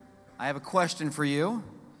I have a question for you.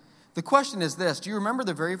 The question is this: do you remember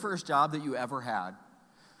the very first job that you ever had?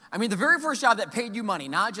 I mean, the very first job that paid you money,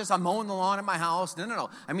 not just I'm mowing the lawn at my house. No.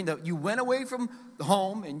 I mean, you went away from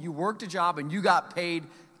home and you worked a job and you got paid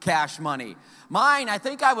cash money. Mine, I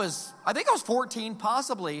think I was 14,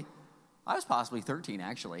 possibly. I was possibly 13,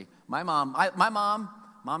 actually. My mom,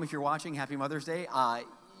 if you're watching, happy Mother's Day.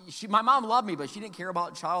 My mom loved me, but she didn't care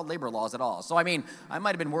about child labor laws at all. So, I mean, I might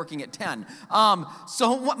have been working at 10. One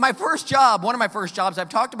of my first jobs, I've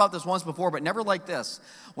talked about this once before, but never like this.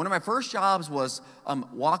 One of my first jobs was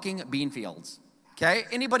walking bean fields. Okay?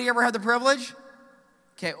 Anybody ever had the privilege?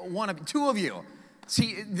 Okay, two of you.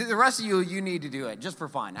 See, the rest of you need to do it just for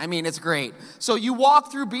fun. I mean, it's great. So you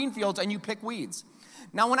walk through bean fields and you pick weeds.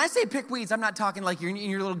 Now, when I say pick weeds, I'm not talking like you're in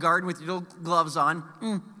your little garden with your little gloves on.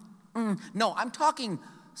 No, I'm talking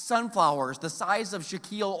sunflowers the size of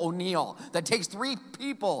Shaquille O'Neal that takes 3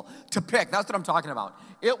 people to pick. That's what I'm talking about.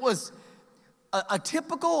 It was a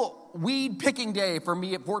typical weed picking day for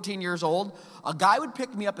me at 14 years old. A guy would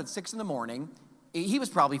pick me up at 6 in the morning. He was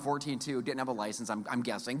probably 14 too, didn't have a license, I'm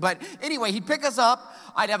guessing. But anyway, he'd pick us up.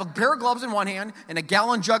 I'd have a pair of gloves in one hand and a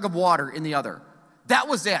gallon jug of water in the other. That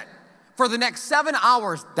was it. For the next 7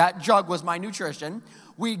 hours, that jug was my nutrition.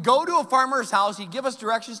 We'd go to a farmer's house. He'd give us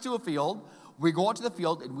directions to a field. We'd go out to the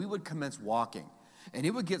field, and we would commence walking. And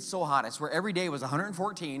it would get so hot. I swear every day was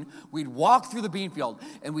 114. We'd walk through the bean field,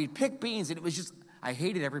 and we'd pick beans, and it was just, I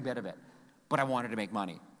hated every bit of it. But I wanted to make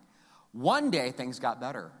money. One day, things got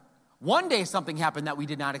better. One day, something happened that we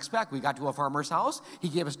did not expect. We got to a farmer's house. He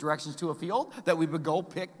gave us directions to a field that we would go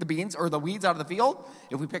pick the beans or the weeds out of the field.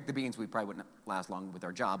 If we picked the beans, we probably wouldn't last long with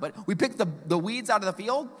our job. But we picked the weeds out of the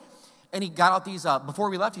field, and he got out these,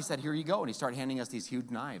 before we left, he said, here you go. And he started handing us these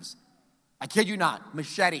huge knives. I kid you not,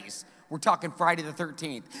 machetes. We're talking Friday the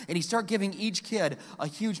 13th. And he started giving each kid a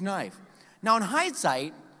huge knife. Now, in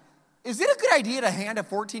hindsight, is it a good idea to hand a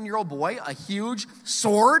 14-year-old boy a huge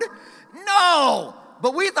sword? No!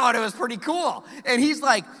 But we thought it was pretty cool. And he's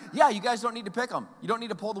like, yeah, you guys don't need to pick them. You don't need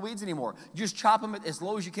to pull the weeds anymore. You just chop them as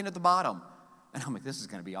low as you can at the bottom. And I'm like, this is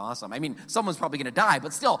going to be awesome. I mean, someone's probably going to die,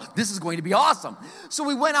 but still, this is going to be awesome. So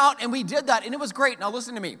we went out and we did that, and it was great. Now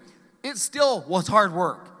listen to me. It still was hard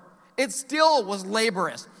work. It still was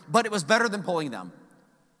laborious, but it was better than pulling them.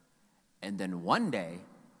 And then one day,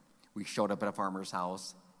 we showed up at a farmer's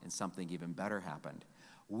house, and something even better happened.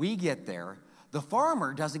 We get there. The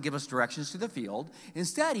farmer doesn't give us directions to the field.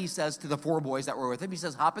 Instead, he says to the 4 boys that were with him, he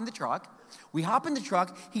says, hop in the truck. We hop in the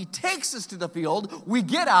truck. He takes us to the field. We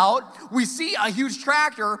get out. We see a huge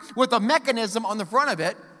tractor with a mechanism on the front of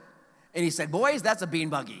it. And he said, boys, that's a bean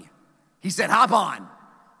buggy. He said, hop on.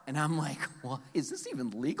 And I'm like, what? Is this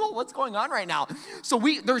even legal? What's going on right now? So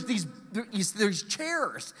there's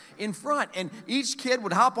chairs in front, and each kid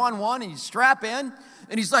would hop on one, and you strap in,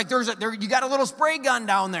 and he's like, you got a little spray gun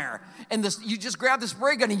down there, and you just grab the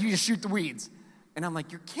spray gun and you just shoot the weeds. And I'm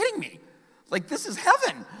like, you're kidding me? Like, this is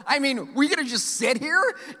heaven. I mean, we're gonna just sit here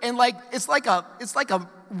and it's like a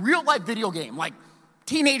real life video game, like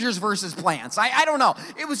teenagers versus plants. I don't know.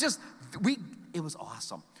 It was just it was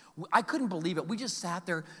awesome. I couldn't believe it. We just sat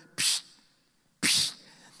there, psh, psh.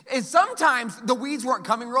 And sometimes the weeds weren't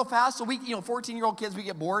coming real fast, so 14-year-old kids, we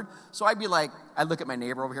get bored. So I'd look at my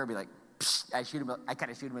neighbor over here and be like, psh. I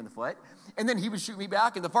kind of shoot him in the foot. And then he would shoot me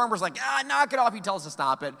back, and the farmer's like, knock it off. He'd tell us to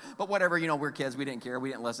stop it. But whatever, we're kids. We didn't care. We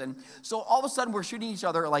didn't listen. So all of a sudden, we're shooting each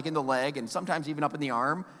other like in the leg and sometimes even up in the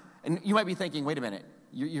arm. And you might be thinking, wait a minute.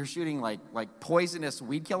 You're shooting like poisonous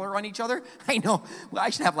weed killer on each other? I know. Well, I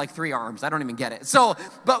should have like 3 arms. I don't even get it. So,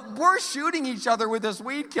 but we're shooting each other with this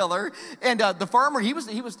weed killer, and the farmer he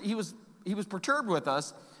was perturbed with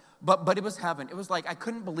us, but it was heaven. It was like I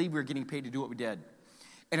couldn't believe we were getting paid to do what we did.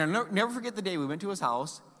 And I'll never forget the day we went to his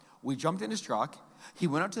house. We jumped in his truck. He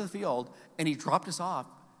went out to the field and he dropped us off.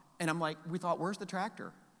 And I'm like, we thought, where's the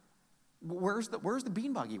tractor? Where's the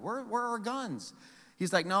bean buggy? Where are our guns?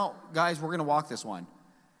 He's like, no, guys, we're gonna walk this one.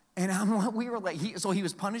 And we were like, so he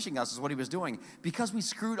was punishing us is what he was doing. Because we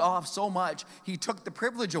screwed off so much, he took the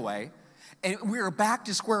privilege away, and we were back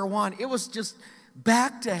to square one. It was just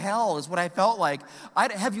back to hell is what I felt like.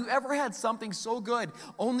 Have you ever had something so good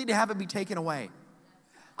only to have it be taken away?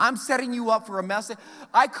 I'm setting you up for a mess.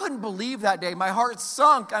 I couldn't believe that day. My heart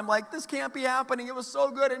sunk. I'm like, this can't be happening. It was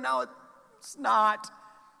so good, and now it's not.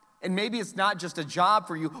 And maybe it's not just a job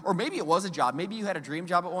for you, or maybe it was a job. Maybe you had a dream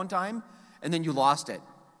job at one time, and then you lost it.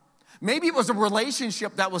 Maybe it was a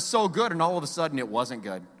relationship that was so good and all of a sudden it wasn't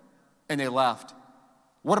good and they left.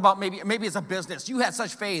 What about maybe it's a business. You had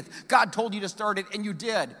such faith. God told you to start it and you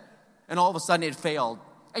did. And all of a sudden it failed.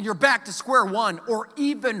 And you're back to square one or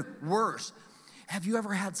even worse. Have you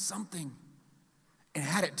ever had something and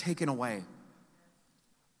had it taken away.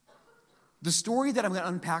 The story that I'm going to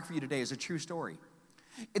unpack for you today is a true story.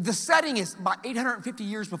 The setting is about 850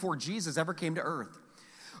 years before Jesus ever came to earth.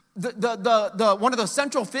 One of the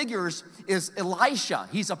central figures is Elisha.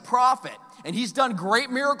 He's a prophet, and he's done great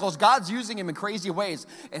miracles. God's using him in crazy ways.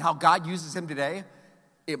 And how God uses him today,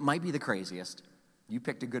 it might be the craziest. You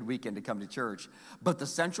picked a good weekend to come to church. But the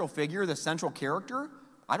central figure, the central character,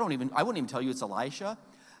 I wouldn't even tell you it's Elisha.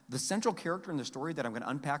 The central character in the story that I'm going to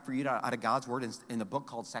unpack for you out of God's word in the book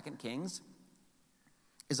called 2 Kings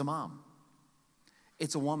is a mom.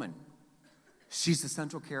 It's a woman. She's the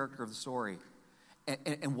central character of the story.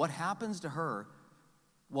 And what happens to her,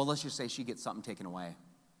 well, let's just say she gets something taken away.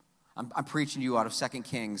 I'm preaching to you out of 2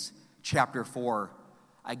 Kings chapter 4.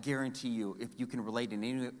 I guarantee you, if you can relate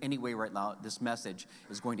in any way right now, this message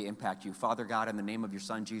is going to impact you. Father God, in the name of your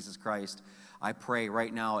Son, Jesus Christ, I pray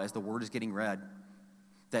right now as the word is getting read,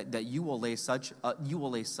 that you will lay such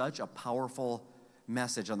a powerful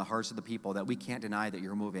message on the hearts of the people that we can't deny that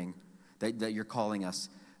you're moving, that you're calling us.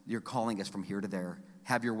 You're calling us from here to there.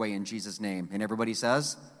 Have your way in Jesus' name. And everybody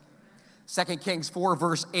says? 2 Kings 4,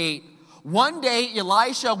 verse 8. One day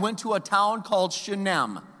Elisha went to a town called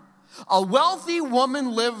Shunem. A wealthy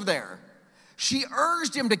woman lived there. She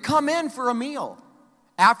urged him to come in for a meal.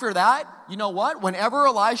 After that, you know what? Whenever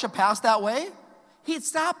Elisha passed that way, he'd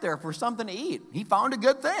stop there for something to eat. He found a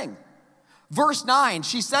good thing. Verse 9,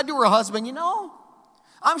 she said to her husband, you know,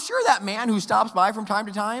 I'm sure that man who stops by from time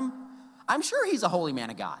to time, I'm sure he's a holy man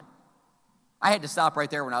of God. I had to stop right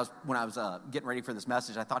there when I was getting ready for this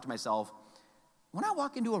message. I thought to myself, when I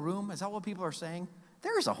walk into a room, is that what people are saying?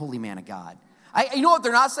 There is a holy man of God. You know what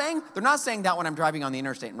they're not saying? They're not saying that when I'm driving on the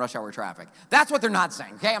interstate in rush hour traffic. That's what they're not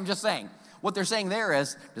saying, okay? I'm just saying. What they're saying there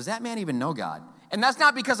is, does that man even know God? And that's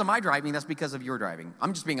not because of my driving, that's because of your driving.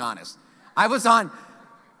 I'm just being honest. I was on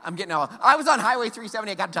Highway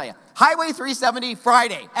 370, I gotta tell you. Highway 370,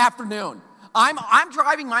 Friday afternoon. I'm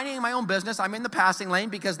driving, minding my own business. I'm in the passing lane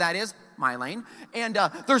because that is my lane. And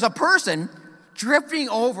there's a person drifting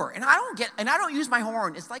over, and I don't use my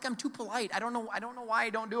horn. It's like I'm too polite. I don't know why I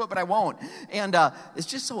don't do it, but I won't. And it's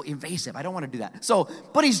just so invasive. I don't want to do that. So,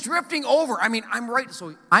 but he's drifting over. I mean,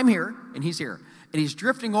 so I'm here and he's here, and he's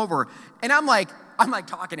drifting over, and I'm like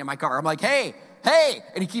talking in my car. I'm like, hey,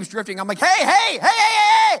 and he keeps drifting. I'm like, hey,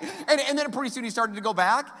 and then pretty soon he started to go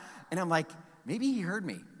back, and I'm like, maybe he heard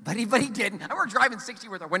me. But he didn't. I were driving 60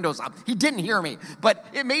 with our windows up. He didn't hear me, but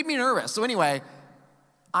it made me nervous. So anyway,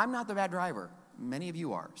 I'm not the bad driver. Many of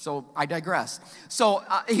you are. So I digress. So,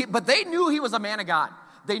 but they knew he was a man of God.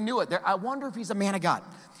 They knew it. I wonder if he's a man of God.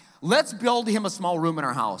 Let's build him a small room in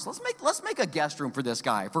our house. Let's make a guest room for this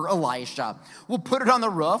guy, for Elisha. We'll put it on the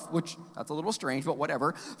roof, which that's a little strange, but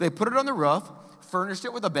whatever. They put it on the roof, furnished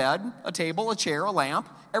it with a bed, a table, a chair, a lamp,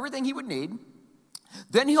 everything he would need.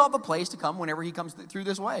 Then he'll have a place to come whenever he comes through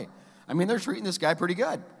this way. I mean, they're treating this guy pretty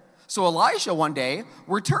good. So Elisha one day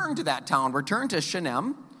returned to that town, returned to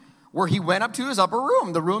Shunem, where he went up to his upper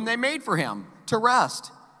room, the room they made for him, to rest.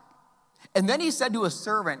 And then he said to his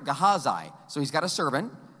servant, Gehazi, so he's got a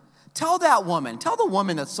servant, tell the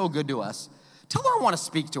woman that's so good to us, tell her I want to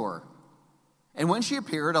speak to her. And when she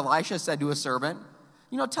appeared, Elisha said to his servant,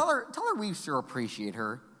 tell her we sure appreciate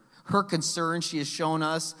her concern she has shown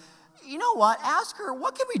us. You know what? Ask her,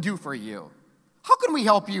 what can we do for you? How can we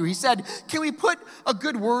help you? He said, can we put a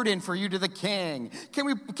good word in for you to the king? Can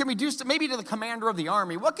we do maybe to the commander of the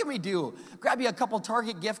army? What can we do? Grab you a couple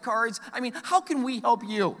Target gift cards? I mean, how can we help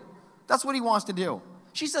you? That's what he wants to do.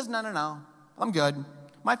 She says, no, I'm good.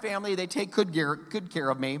 My family, they take good care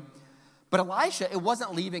of me. But Elisha, it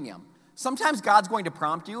wasn't leaving him. Sometimes God's going to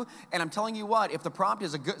prompt you, and I'm telling you what, if the prompt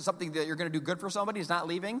is something that you're going to do good for somebody, is not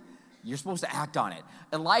leaving, you're supposed to act on it.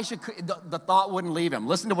 Elisha, the thought wouldn't leave him.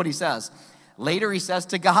 Listen to what he says. Later he says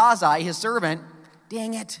to Gehazi, his servant,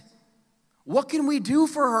 dang it, what can we do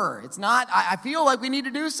for her? It's not, I feel like we need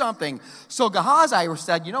to do something. So Gehazi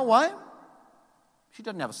said, you know what? She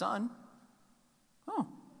doesn't have a son. Oh.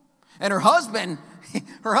 And her husband's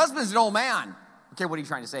an old man. Okay, what are you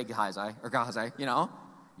trying to say, Gehazi? You're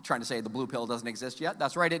trying to say the blue pill doesn't exist yet?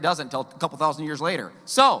 That's right, it doesn't until a couple thousand years later.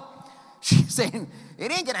 So she's saying,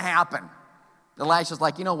 it ain't going to happen. Elisha's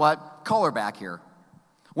like, you know what? Call her back here.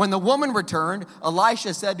 When the woman returned,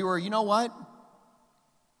 Elisha said to her, you know what?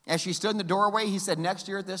 As she stood in the doorway, he said, next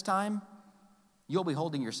year at this time, you'll be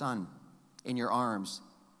holding your son in your arms.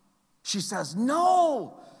 She says,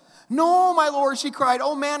 no, my Lord, she cried,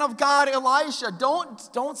 oh man of God, Elisha,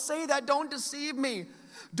 don't say that, don't deceive me.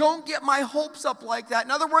 Don't get my hopes up like that.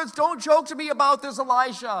 In other words, don't joke to me about this,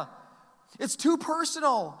 Elisha. It's too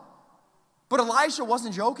personal. But Elisha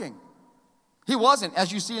wasn't joking. He wasn't.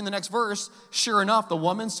 As you see in the next verse, sure enough, the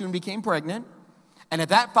woman soon became pregnant. And at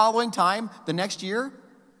that following time, the next year,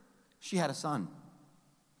 she had a son.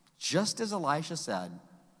 Just as Elisha said.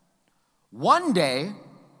 One day,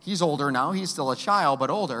 he's older now, he's still a child, but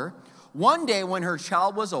older. One day when her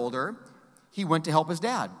child was older, he went to help his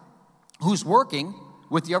dad, who's working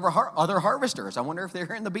with the other harvesters. I wonder if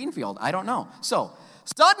they're in the bean field. I don't know. So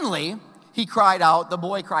suddenly, the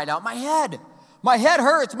boy cried out, my head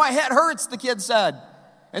hurts, the kid said.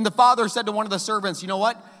 And the father said to one of the servants, you know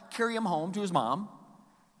what? Carry him home to his mom.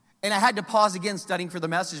 And I had to pause again studying for the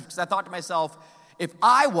message because I thought to myself, if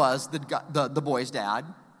I was the boy's dad,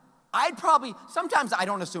 sometimes I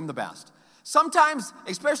don't assume the best. Sometimes,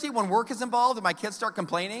 especially when work is involved and my kids start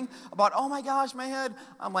complaining about, oh my gosh, my head.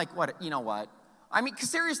 I'm like, what? You know what? I mean,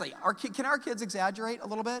 seriously, can our kids exaggerate a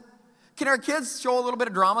little bit? Can our kids show a little bit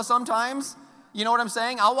of drama sometimes? You know what I'm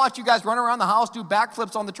saying? I'll watch you guys run around the house, do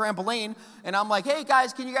backflips on the trampoline, and I'm like, hey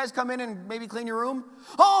guys, can you guys come in and maybe clean your room?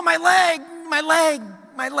 Oh, my leg.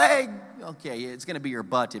 Okay, it's going to be your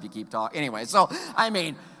butt if you keep talking. Anyway, so, I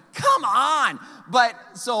mean, come on.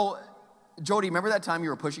 Jody, remember that time you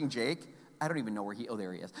were pushing Jake? I don't even know where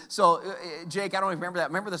there he is. So, Jake, I don't even remember that.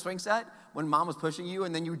 Remember the swing set? When mom was pushing you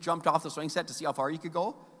and then you jumped off the swing set to see how far you could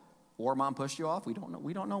go? Or mom pushed you off? We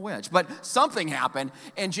don't know which. But something happened,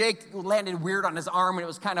 and Jake landed weird on his arm, and it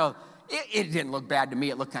was kind of, it didn't look bad to me.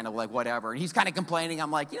 It looked kind of like whatever. And he's kind of complaining. I'm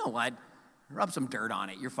like, you know what? Rub some dirt on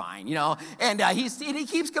it. You're fine, you know? And he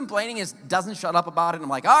keeps complaining and doesn't shut up about it. I'm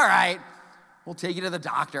like, all right, we'll take you to the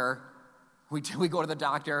doctor. We go to the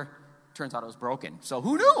doctor. Turns out it was broken. So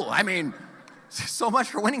who knew? I mean, so much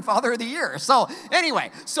for winning Father of the Year. So anyway,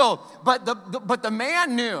 but the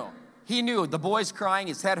man knew. He knew the boy's crying,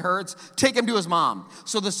 his head hurts, take him to his mom.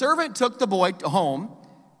 So the servant took the boy home,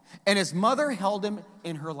 and his mother held him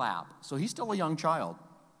in her lap. So he's still a young child.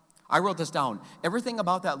 I wrote this down. Everything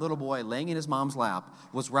about that little boy laying in his mom's lap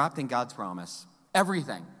was wrapped in God's promise.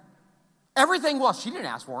 Everything. Everything was. She didn't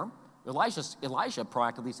ask for him. Elisha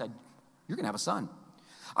proactively said, you're going to have a son.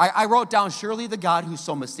 I wrote down, surely the God who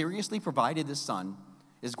so mysteriously provided this son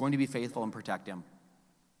is going to be faithful and protect him.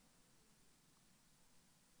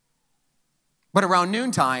 But around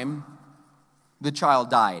noontime, the child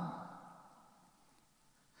died.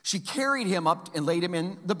 She carried him up and laid him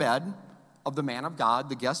in the bed of the man of God,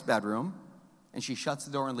 the guest bedroom, and she shuts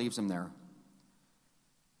the door and leaves him there.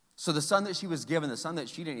 So the son that she was given, the son that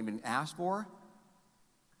she didn't even ask for,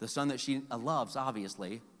 the son that she loves,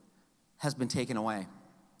 obviously, has been taken away.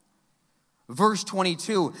 Verse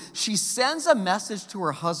 22, she sends a message to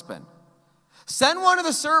her husband. Send one of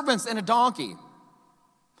the servants and a donkey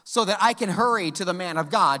so that I can hurry to the man of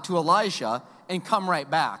God, to Elisha, and come right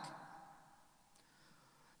back.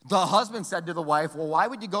 The husband said to the wife, well, why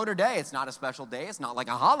would you go today? It's not a special day. It's not like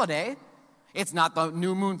a holiday. It's not the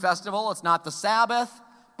new moon festival. It's not the Sabbath.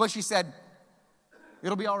 But she said,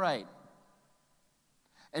 it'll be all right.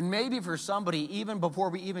 And maybe for somebody, even before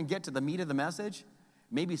we even get to the meat of the message,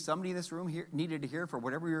 maybe somebody in this room needed to hear for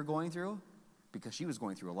whatever you're going through, because she was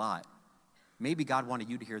going through a lot. Maybe God wanted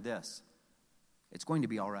you to hear this. It's going to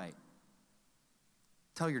be all right.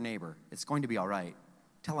 Tell your neighbor, it's going to be all right.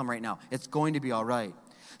 Tell him right now, it's going to be all right.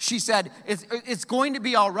 She said, it's going to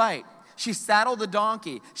be all right. She saddled the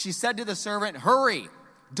donkey. She said to the servant, hurry,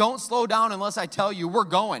 don't slow down unless I tell you, we're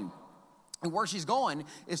going. And where she's going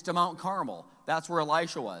is to Mount Carmel. That's where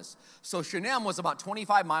Elisha was. So Shunem was about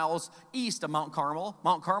 25 miles east of Mount Carmel.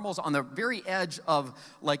 Mount Carmel's on the very edge of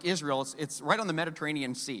like Israel. It's right on the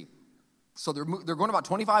Mediterranean Sea. So they're going about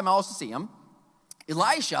 25 miles to see him.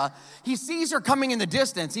 Elisha, he sees her coming in the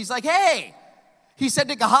distance. He's like, hey, he said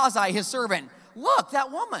to Gehazi, his servant, look,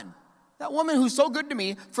 that woman who's so good to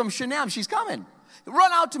me from Shunem, she's coming.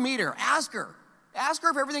 Run out to meet her. Ask her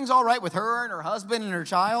if everything's all right with her and her husband and her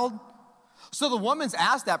child. So the woman's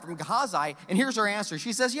asked that from Gehazi, and here's her answer.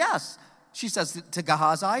 She says, yes. She says to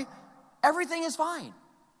Gehazi, everything is fine.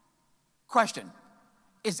 Question,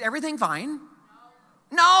 is everything fine?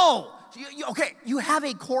 No. Okay, you have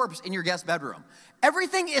a corpse in your guest bedroom.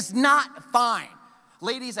 Everything is not fine.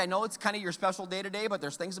 Ladies, I know it's kind of your special day today, but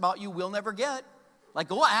there's things about you we'll never get. Like,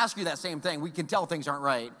 we'll ask you that same thing. We can tell things aren't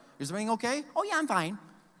right. Is everything okay? Oh, yeah, I'm fine.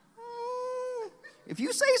 If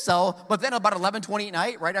you say so, but then about 11:20 at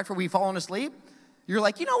night, right after we've fallen asleep, you're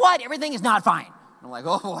like, you know what? Everything is not fine. I'm like,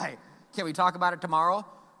 oh, boy, can we talk about it tomorrow?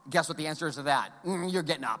 Guess what the answer is to that? You're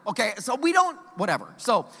getting up. Okay, so we don't, whatever.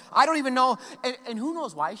 So I don't even know, and who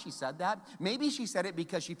knows why she said that? Maybe she said it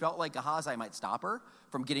because she felt like Gehazi might stop her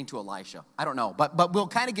from getting to Elisha. I don't know, but we'll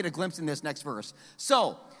kind of get a glimpse in this next verse.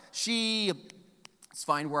 So it's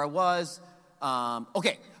fine where I was.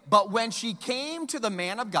 Okay, But when she came to the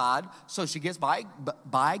man of God, so she gets by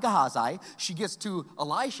Gehazi, she gets to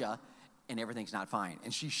Elisha, and everything's not fine.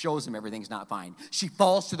 And she shows him everything's not fine. She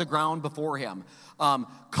falls to the ground before him,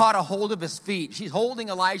 caught a hold of his feet. She's holding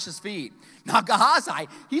Elisha's feet. Now Gehazi,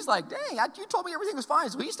 he's like, dang, you told me everything was fine.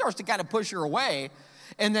 So he starts to kind of push her away.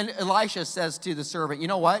 And then Elisha says to the servant, you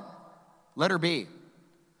know what? Let her be.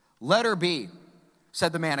 Let her be,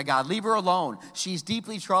 said the man of God. Leave her alone. She's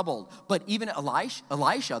deeply troubled. But even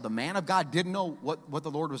Elisha, the man of God, didn't know what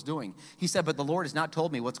the Lord was doing. He said, but the Lord has not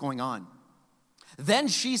told me what's going on. Then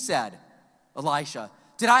she said, Elisha,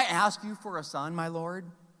 did I ask you for a son, my Lord?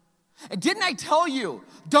 And didn't I tell you,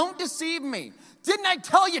 don't deceive me? Didn't I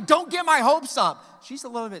tell you, don't get my hopes up? She's a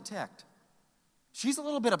little bit ticked. She's a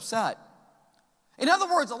little bit upset. In other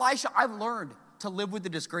words, Elisha, I've learned to live with the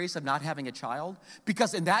disgrace of not having a child,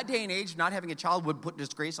 because in that day and age, not having a child would put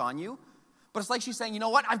disgrace on you. But it's like she's saying, you know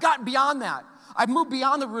what? I've gotten beyond that. I've moved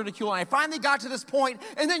beyond the ridicule, and I finally got to this point,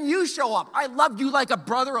 and then you show up. I loved you like a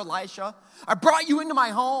brother, Elisha. I brought you into my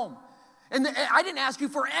home, and I didn't ask you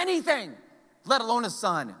for anything, let alone a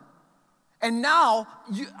son. And now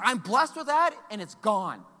I'm blessed with that, and it's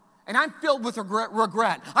gone. And I'm filled with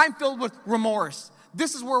regret. I'm filled with remorse.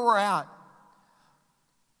 This is where we're at.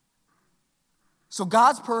 So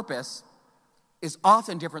God's purpose is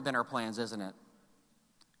often different than our plans, isn't it?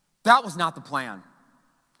 That was not the plan.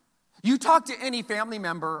 You talk to any family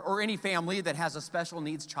member or any family that has a special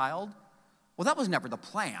needs child, well, that was never the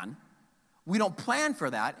plan. We don't plan for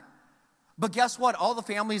that. But guess what? All the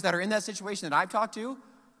families that are in that situation that I've talked to,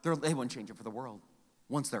 they wouldn't change it for the world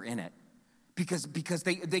once they're in it. Because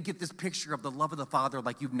they get this picture of the love of the Father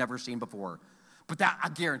like you've never seen before. But that, I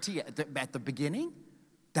guarantee you, at the beginning,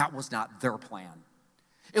 that was not their plan.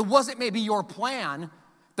 It wasn't maybe your plan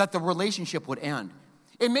that the relationship would end.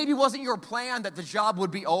 It maybe wasn't your plan that the job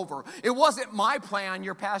would be over. It wasn't my plan,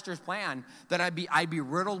 your pastor's plan, that I'd be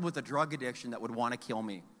riddled with a drug addiction that would want to kill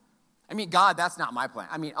me. I mean, God, that's not my plan.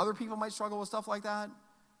 I mean, other people might struggle with stuff like that.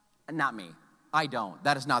 Not me. I don't.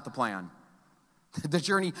 That is not the plan. The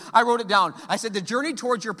journey, I wrote it down. I said, the journey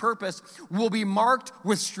towards your purpose will be marked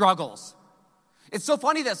with struggles. It's so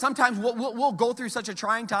funny that sometimes we'll go through such a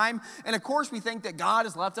trying time, and of course we think that God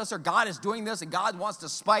has left us or God is doing this and God wants to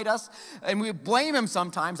spite us, and we blame him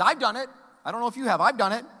sometimes. I've done it. I don't know if you have. I've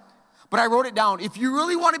done it. But I wrote it down. If you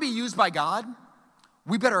really want to be used by God,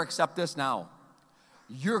 we better accept this now.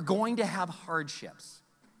 You're going to have hardships.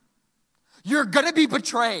 You're going to be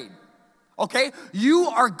betrayed. Okay? You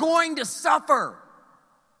are going to suffer.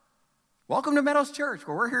 Welcome to Meadows Church,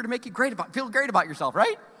 where we're here to make you feel great about yourself,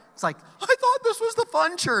 right? It's like, I thought this was the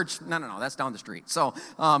fun church. No, that's down the street. So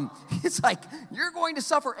it's like, you're going to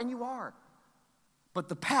suffer, and you are. But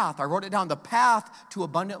the path, I wrote it down, the path to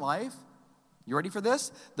abundant life, you ready for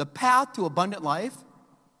this? The path to abundant life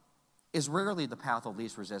is rarely the path of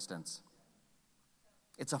least resistance.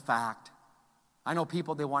 It's a fact. I know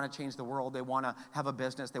people, they want to change the world. They want to have a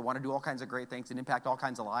business. They want to do all kinds of great things and impact all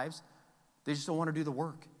kinds of lives. They just don't want to do the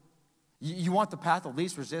work. You want the path of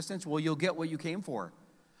least resistance? Well, you'll get what you came for.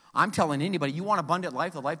 I'm telling anybody, you want abundant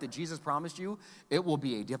life, the life that Jesus promised you, it will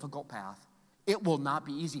be a difficult path. It will not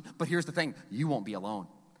be easy. But here's the thing, you won't be alone.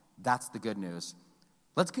 That's the good news.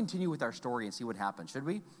 Let's continue with our story and see what happens, should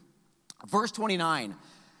we? Verse 29.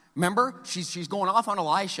 Remember, she's going off on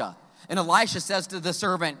Elisha. And Elisha says to the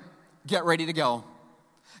servant, get ready to go.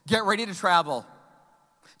 Get ready to travel.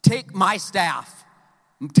 Take my staff.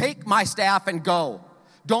 Take my staff and go.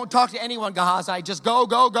 Don't talk to anyone, Gehazi. Just go,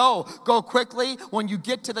 go, go. Go quickly. When you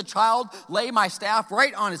get to the child, lay my staff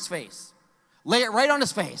right on his face. Lay it right on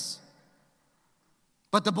his face.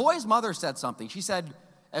 But the boy's mother said something. She said,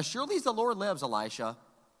 as surely as the Lord lives, Elisha,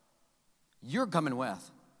 you're coming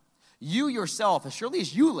with. You yourself, as surely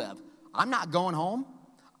as you live, I'm not going home.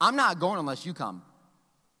 I'm not going unless you come.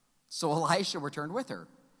 So Elisha returned with her.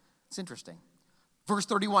 It's interesting. Verse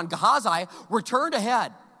 31, Gehazi returned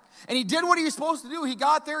ahead. And he did what he was supposed to do. He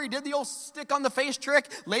got there, he did the old stick on the face trick,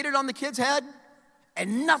 laid it on the kid's head,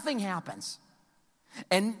 and nothing happens.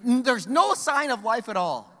 And there's no sign of life at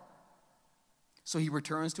all. So he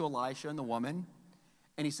returns to Elisha and the woman,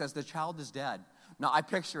 and he says, the child is dead. Now, I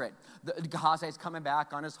picture it. Gehazi's coming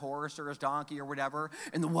back on his horse or his donkey or whatever,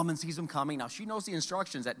 and the woman sees him coming. Now, she knows the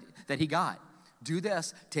instructions that he got. Do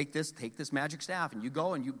this, take this magic staff, and you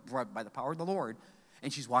go, and you, by the power of the Lord,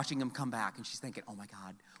 and she's watching him come back, and she's thinking, oh my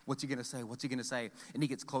God, what's he going to say? What's he going to say? And he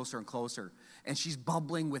gets closer and closer, and she's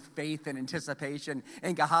bubbling with faith and anticipation,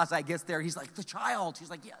 and Gehazi gets there. He's like, the child. She's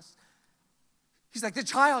like, yes. He's like, the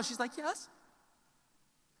child. She's like, yes.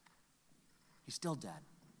 He's still dead.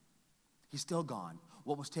 He's still gone.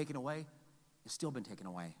 What was taken away has still been taken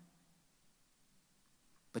away.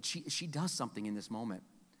 But she does something in this moment,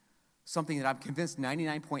 something that I'm convinced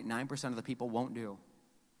 99.9% of the people won't do.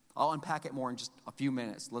 I'll unpack it more in just a few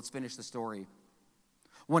minutes. Let's finish the story.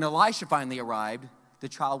 When Elisha finally arrived, the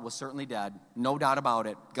child was certainly dead. No doubt about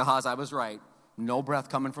it. Gehazi, I was right. No breath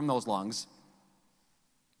coming from those lungs.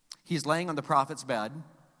 He's laying on the prophet's bed.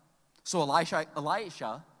 So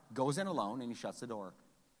Elisha goes in alone and he shuts the door.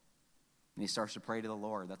 And he starts to pray to the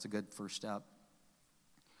Lord. That's a good first step.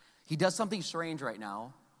 He does something strange right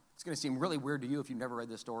now. It's going to seem really weird to you if you've never read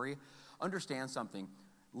this story. Understand something.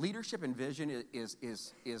 Leadership and vision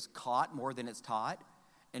is caught more than it's taught.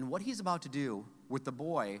 And what he's about to do with the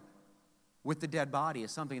boy, with the dead body,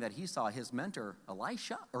 is something that he saw his mentor,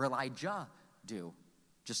 Elijah, do.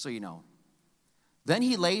 Just so you know. Then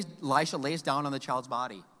Elisha lays down on the child's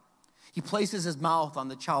body. He places his mouth on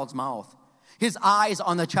the child's mouth, his eyes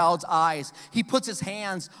on the child's eyes. He puts his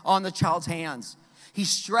hands on the child's hands. He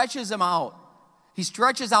stretches him out. He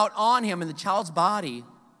stretches out on him, and the child's body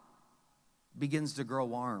begins to grow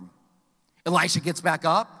warm. Elisha gets back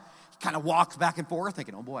up. He kind of walks back and forth,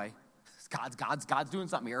 thinking, oh boy, God's doing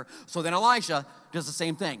something here. So then Elisha does the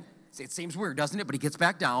same thing. It seems weird, doesn't it? But he gets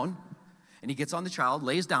back down, and he gets on the child,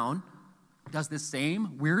 lays down, does this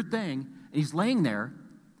same weird thing, and he's laying there,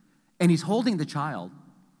 and he's holding the child.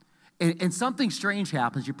 And something strange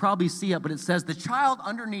happens. You probably see it, but it says the child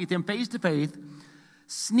underneath him, face to face,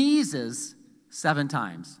 sneezes 7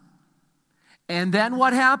 times. And then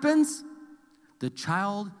what happens?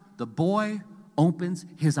 The boy opens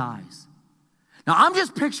his eyes. Now, I'm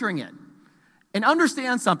just picturing it. And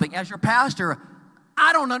understand something. As your pastor,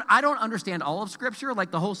 I don't understand all of Scripture, like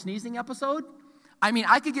the whole sneezing episode. I mean,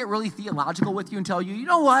 I could get really theological with you and tell you, you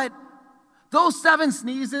know what? Those 7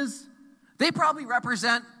 sneezes, they probably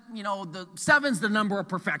represent, the 7's the number of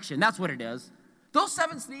perfection. That's what it is. Those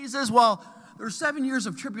 7 sneezes, well, there's 7 years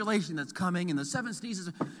of tribulation that's coming, and the 7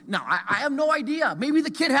 sneezes. No, I have no idea. Maybe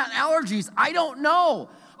the kid had allergies. I don't know.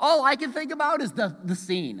 All I can think about is the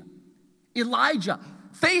scene. Elijah,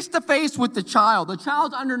 face to face with the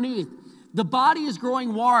child's underneath. The body is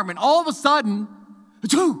growing warm, and all of a sudden,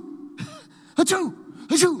 achoo, achoo,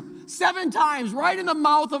 achoo, 7 times right in the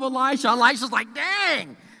mouth of Elisha. Elisha's like,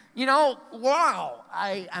 dang, wow,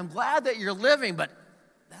 I'm glad that you're living, but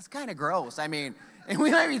that's kind of gross. I mean, and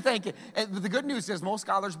we might be thinking, and the good news is most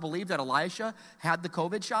scholars believe that Elisha had the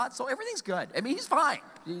COVID shot, so everything's good. I mean, he's fine.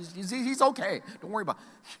 He's okay. Don't worry about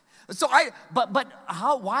it. So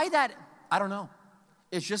why that? I don't know.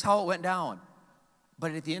 It's just how it went down.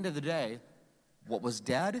 But at the end of the day, what was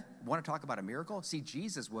dead, want to talk about a miracle? See,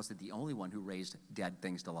 Jesus wasn't the only one who raised dead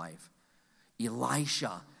things to life.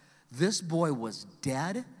 Elisha, this boy was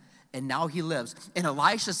dead, and now he lives. And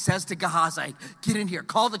Elisha says to Gehazi, get in here,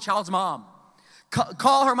 call the child's mom.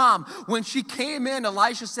 Call her mom. When she came in,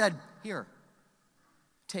 Elisha said, here,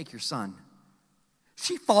 take your son.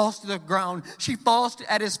 She falls to the ground. She falls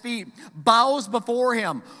at his feet, bows before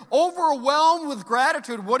him, overwhelmed with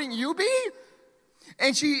gratitude. Wouldn't you be?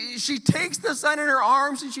 And she takes the son in her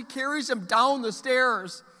arms and she carries him down the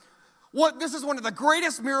stairs. This is one of the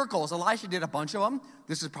greatest miracles. Elisha did a bunch of them.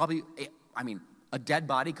 This is probably, a dead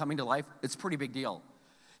body coming to life. It's a pretty big deal.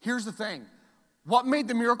 Here's the thing. What made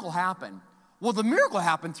the miracle happen? Well, the miracle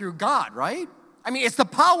happened through God, right? I mean, it's the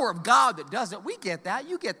power of God that does it. We get that.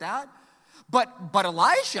 You get that. But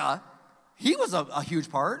Elisha, he was a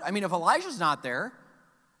huge part. I mean, if Elisha's not there,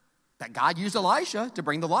 that God used Elisha to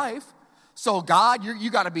bring the life. So God,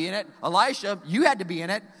 you got to be in it. Elisha, you had to be in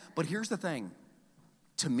it. But here's the thing.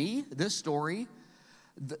 To me, this story,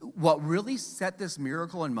 what really set this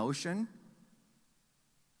miracle in motion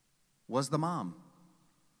was the mom,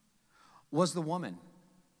 was the woman.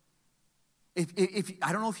 If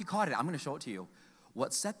I don't know if you caught it, I'm going to show it to you.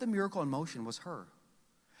 What set the miracle in motion was her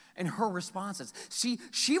and her responses.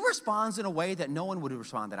 She responds in a way that no one would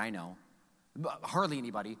respond that I know, hardly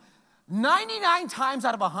anybody. 99 times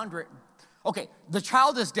out of 100, okay, the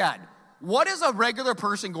child is dead. What is a regular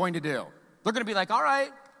person going to do? They're going to be like, all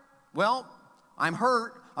right, well, I'm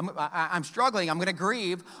hurt. I'm struggling. I'm going to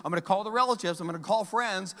grieve. I'm going to call the relatives. I'm going to call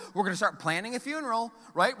friends. We're going to start planning a funeral,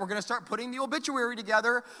 right? We're going to start putting the obituary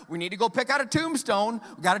together. We need to go pick out a tombstone.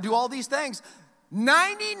 We've got to do all these things.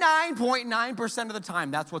 99.9% of the time,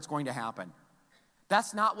 that's what's going to happen.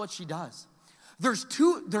 That's not what she does. There's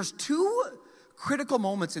two critical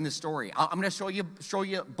moments in this story. I'm going to show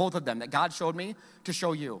you both of them that God showed me to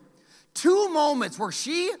show you. 2 moments where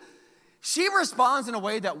she responds in a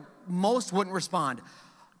way that most wouldn't respond.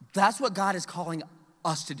 That's what God is calling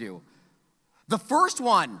us to do. The first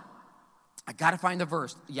one, I got to find the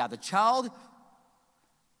verse. Yeah, the child,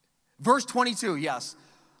 verse 22, yes.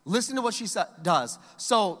 Listen to what she does.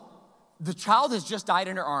 So the child has just died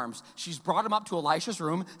in her arms. She's brought him up to Elisha's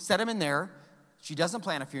room, set him in there. She doesn't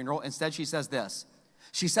plan a funeral. Instead, she says this.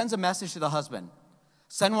 She sends a message to the husband.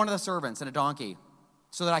 Send one of the servants and a donkey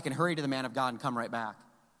so that I can hurry to the man of God and come right back.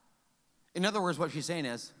 In other words, what she's saying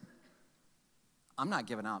is, I'm not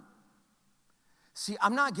giving up. See,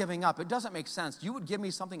 I'm not giving up. It doesn't make sense. You would give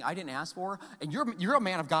me something I didn't ask for, and you're a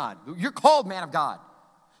man of God. You're called man of God.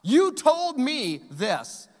 You told me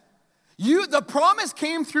this. The promise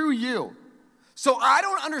came through you. So I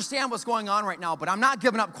don't understand what's going on right now, but I'm not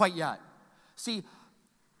giving up quite yet. See,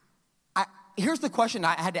 here's the question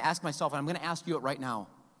I had to ask myself, and I'm going to ask you it right now.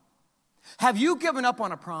 Have you given up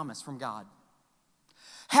on a promise from God?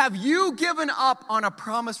 Have you given up on a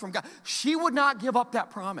promise from God? She would not give up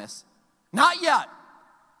that promise. Not yet.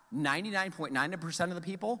 99.9% of the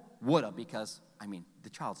people would have because, the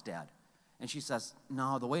child's dead. And she says,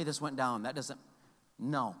 no, the way this went down,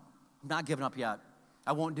 no, I'm not giving up yet.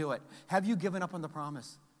 I won't do it. Have you given up on the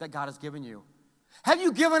promise that God has given you? Have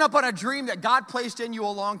you given up on a dream that God placed in you a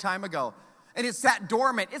long time ago? And it's sat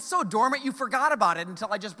dormant. It's so dormant you forgot about it until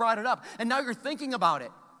I just brought it up. And now you're thinking about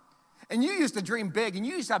it. And you used to dream big, and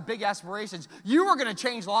you used to have big aspirations. You were going to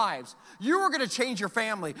change lives. You were going to change your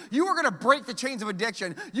family. You were going to break the chains of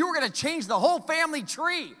addiction. You were going to change the whole family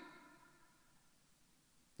tree.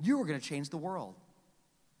 You were going to change the world.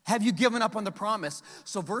 Have you given up on the promise?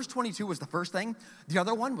 So verse 22 was the first thing. The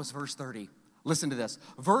other one was verse 30. Listen to this.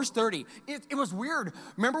 Verse 30. It was weird.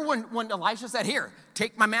 Remember when Elisha said, here,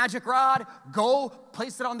 take my magic rod, go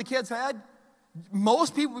place it on the kid's head?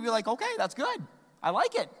 Most people would be like, okay, that's good. I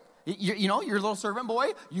like it. You know, your little servant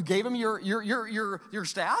boy, you gave him your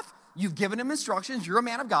staff. You've given him instructions. You're a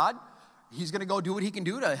man of God. He's going to go do what he can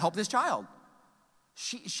do to help this child.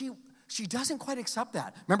 She doesn't quite accept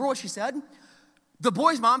that. Remember what she said? The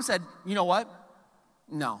boy's mom said, you know what?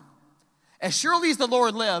 No. As surely as the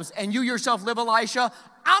Lord lives and you yourself live, Elisha,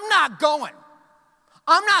 I'm not going.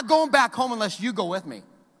 I'm not going back home unless you go with me.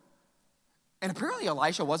 And apparently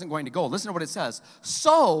Elisha wasn't going to go. Listen to what it says.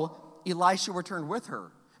 So Elisha returned with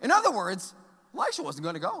her. In other words, Elisha wasn't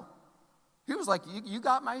going to go. He was like, you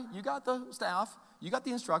got the staff, you got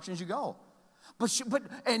the instructions, you go.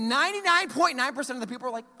 And 99.9% of the people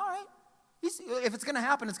are like, all right, if it's going to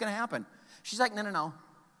happen, it's going to happen. She's like, no.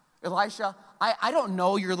 Elisha, I don't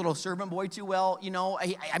know your little servant boy too well. You know,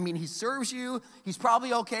 he serves you. He's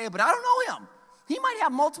probably okay, but I don't know him. He might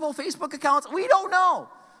have multiple Facebook accounts. We don't know.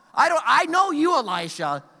 I know you,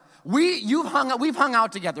 Elisha. We've hung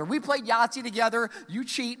out together. We played Yahtzee together. You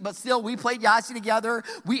cheat, but still, we played Yahtzee together.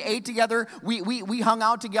 We ate together. We hung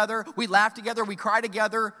out together. We laughed together. We cried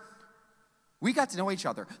together. We got to know each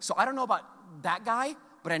other. So I don't know about that guy,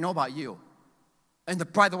 but I know about you.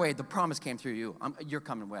 And by the way, the promise came through you. You're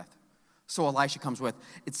coming with. So Elisha comes with.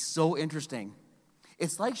 It's so interesting.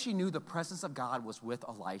 It's like she knew the presence of God was with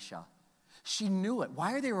Elisha. She knew it.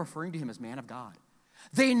 Why are they referring to him as man of God?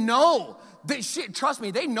 They know. Trust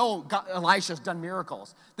me, they know Elisha's done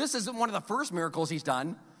miracles. This isn't one of the first miracles he's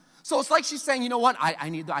done. So it's like she's saying, you know what? I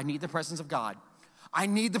need the presence of God. I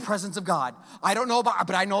need the presence of God. I don't know about,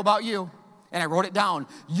 but I know about you. And I wrote it down.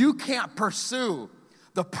 You can't pursue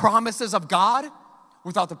the promises of God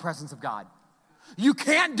without the presence of God. You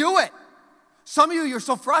can't do it. Some of you're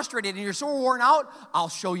so frustrated and you're so worn out. I'll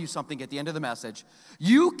show you something at the end of the message.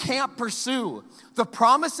 You can't pursue the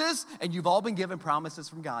promises, and you've all been given promises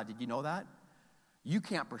from God. Did you know that? You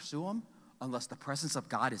can't pursue them unless the presence of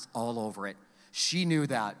God is all over it. She knew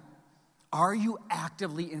that. Are you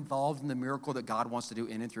actively involved in the miracle that God wants to do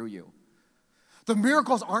in and through you? The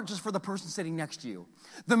miracles aren't just for the person sitting next to you.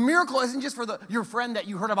 The miracle isn't just for your friend that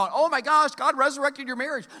you heard about. Oh my gosh, God resurrected your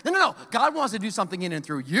marriage. No. God wants to do something in and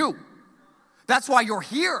through you. That's why you're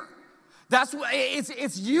here. That's why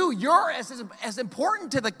it's you. You're as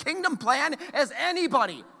important to the kingdom plan as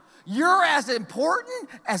anybody. You're as important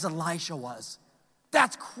as Elisha was.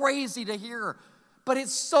 That's crazy to hear, but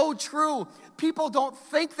it's so true. People don't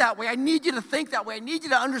think that way. I need you to think that way. I need you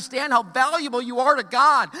to understand how valuable you are to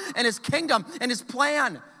God and His kingdom and His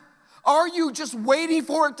plan. Are you just waiting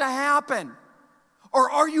for it to happen? Or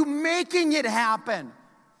are you making it happen?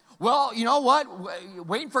 Well, you know what?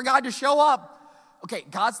 Waiting for God to show up. Okay,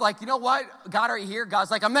 God's like, you know what? God, are you here?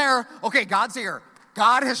 God's like, I'm there. Okay, God's here.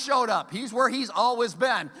 God has showed up. He's where He's always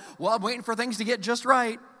been. Well, I'm waiting for things to get just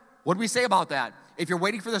right. What do we say about that? If you're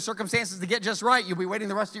waiting for the circumstances to get just right, you'll be waiting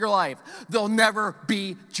the rest of your life. They'll never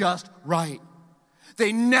be just right.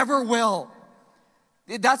 They never will.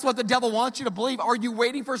 That's what the devil wants you to believe. Are you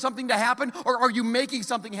waiting for something to happen, or are you making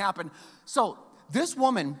something happen? So this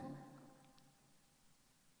woman,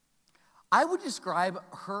 I would describe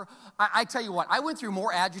her, I tell you what, I went through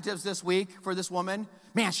more adjectives this week for this woman.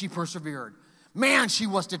 Man, she persevered. Man, she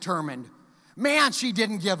was determined. Man, she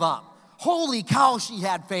didn't give up. Holy cow, she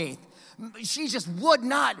had faith. She just would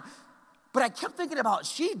not. But I kept thinking about,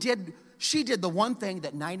 she did the one thing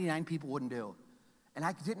that 99 people wouldn't do. And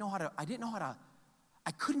I couldn't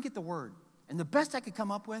get the word. And the best I could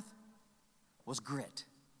come up with was grit.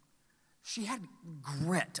 She had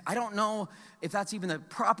grit. I don't know if that's even the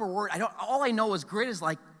proper word. All I know is grit is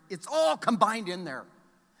like, it's all combined in there.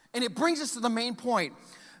 And it brings us to the main point.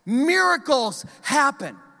 Miracles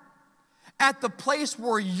happen at the place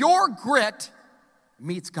where your grit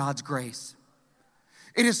meets God's grace.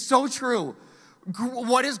 It is so true.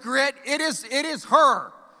 What is grit? It is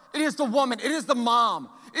her. It is the woman. It is the mom.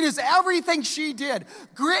 It is everything she did.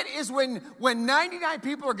 Grit is when 99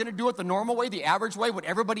 people are going to do it the normal way, the average way, what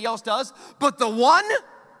everybody else does. But the one,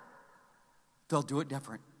 they'll do it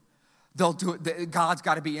different. They'll do it. God's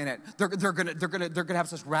got to be in it. They're going to have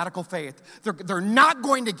such radical faith. They're not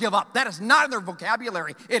going to give up. That is not in their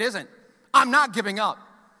vocabulary. It isn't. I'm not giving up.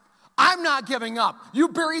 I'm not giving up. You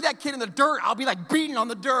bury that kid in the dirt, I'll be like beating on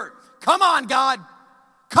the dirt. Come on, God.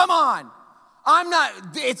 Come on.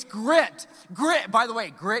 It's grit. Grit, by the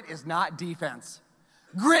way, grit is not defense.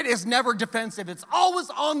 Grit is never defensive. It's always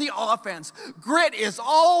on the offense. Grit is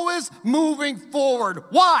always moving forward.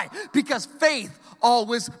 Why? Because faith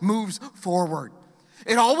always moves forward.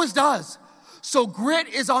 It always does. So grit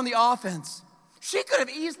is on the offense. She could have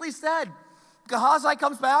easily said, Gehazi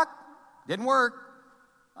comes back. Didn't work.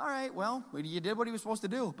 All right, well, you did what he was supposed to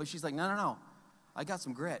do. But she's like, no. I got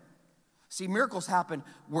some grit. See, miracles happen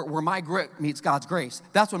where my grit meets God's grace.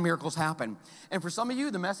 That's when miracles happen. And for some of you,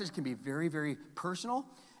 the message can be very, very personal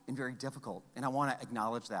and very difficult. And I want to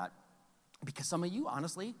acknowledge that. Because some of you,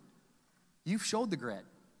 honestly, you've showed the grit.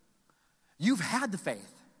 You've had the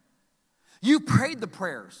faith. You prayed the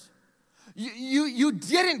prayers. You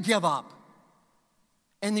didn't give up.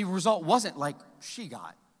 And the result wasn't like she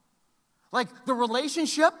got. Like the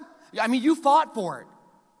relationship, you fought for it.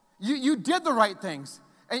 You did the right things.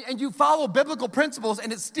 And you follow biblical principles,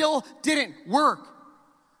 and it still didn't work.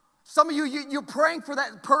 Some of you're praying for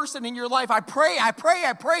that person in your life. I pray.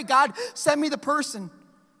 God, send me the person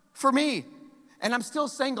for me. And I'm still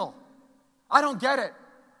single. I don't get it.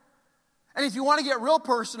 And if you want to get real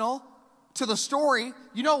personal to the story,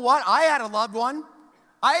 you know what? I had a loved one.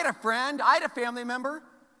 I had a friend. I had a family member.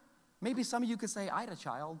 Maybe some of you could say, I had a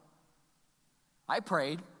child. I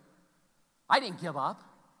prayed. I didn't give up.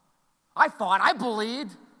 I fought, I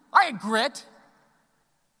believed, I had grit,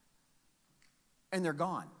 and they're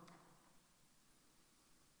gone.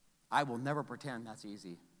 I will never pretend that's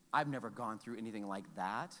easy. I've never gone through anything like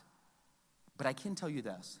that, but I can tell you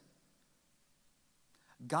this.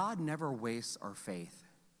 God never wastes our faith.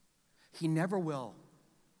 He never will.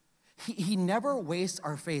 He never wastes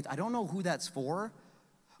our faith. I don't know who that's for,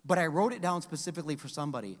 but I wrote it down specifically for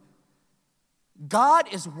somebody.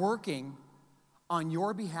 God is working on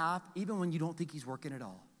your behalf, even when you don't think he's working at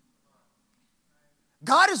all.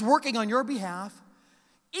 God is working on your behalf,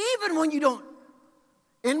 even when you don't.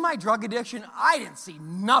 In my drug addiction, I didn't see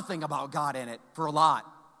nothing about God in it for a lot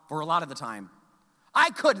of the time. I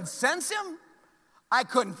couldn't sense him. I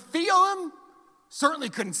couldn't feel him. Certainly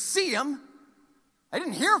couldn't see him. I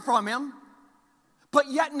didn't hear from him.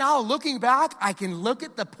 But yet now, looking back, I can look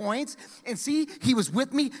at the points and see he was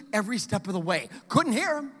with me every step of the way. Couldn't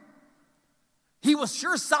hear him. He was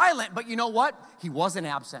sure silent, but you know what? He wasn't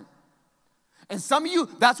absent. And some of you,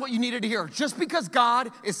 that's what you needed to hear. Just because God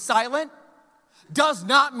is silent does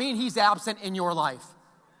not mean he's absent in your life.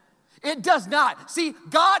 It does not. See,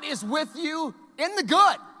 God is with you in the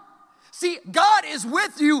good. See, God is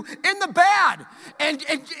with you in the bad. And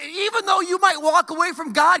even though you might walk away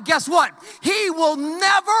from God, guess what? He will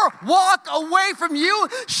never walk away from you.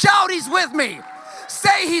 Shout, he's with me.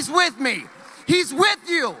 Say, he's with me. He's with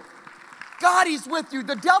you. God, he's with you.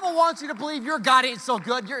 The devil wants you to believe your God ain't so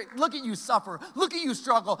good. Look at you suffer. Look at you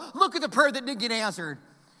struggle. Look at the prayer that didn't get answered.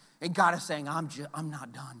 And God is saying, I'm not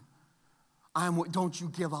done. Don't you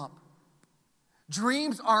give up.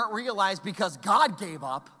 Dreams aren't realized because God gave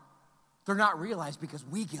up. They're not realized because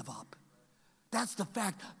we give up. That's the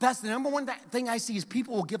fact. That's the number one thing I see is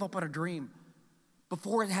people will give up on a dream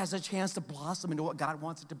before it has a chance to blossom into what God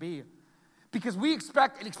wants it to be. Because we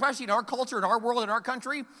expect, and especially in our culture, in our world, in our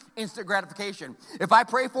country, instant gratification. If I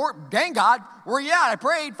pray for it, dang God, where you at? I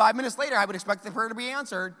prayed. 5 minutes later, I would expect the prayer to be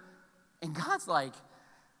answered. And God's like,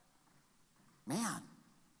 man,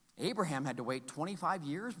 Abraham had to wait 25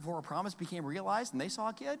 years before a promise became realized and they saw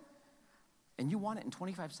a kid, and you want it in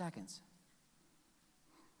 25 seconds.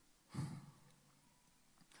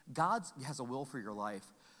 God has a will for your life.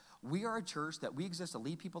 We are a church that we exist to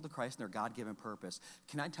lead people to Christ in their God-given purpose.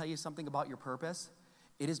 Can I tell you something about your purpose?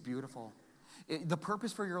 It is beautiful. The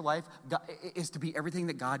purpose for your life is to be everything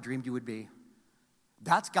that God dreamed you would be.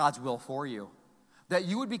 That's God's will for you. That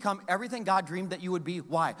you would become everything God dreamed that you would be.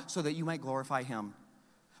 Why? So that you might glorify him.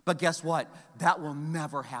 But guess what? That will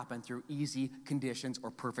never happen through easy conditions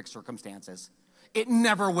or perfect circumstances. It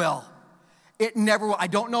never will. It never will. I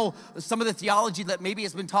don't know some of the theology that maybe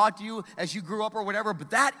has been taught to you as you grew up or whatever,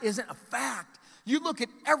 but that isn't a fact. You look at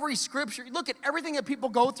every scripture, you look at everything that people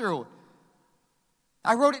go through.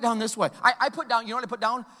 I wrote it down this way. I put down, you know what I put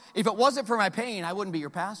down? If it wasn't for my pain, I wouldn't be your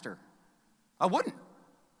pastor. I wouldn't.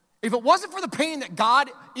 If it wasn't for the pain that God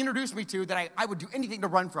introduced me to, that I would do anything to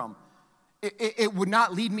run from, it would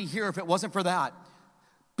not lead me here if it wasn't for that.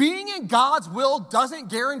 Being in God's will doesn't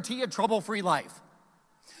guarantee a trouble-free life.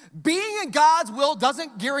 Being in God's will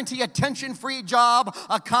doesn't guarantee a tension-free job,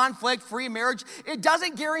 a conflict-free marriage. It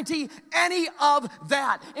doesn't guarantee any of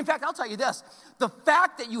that. In fact, I'll tell you this. The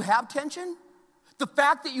fact that you have tension, the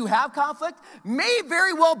fact that you have conflict may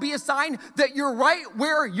very well be a sign that you're right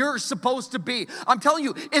where you're supposed to be. I'm telling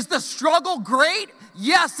you, is the struggle great?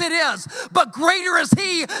 Yes, it is. But greater is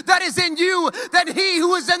he that is in you than he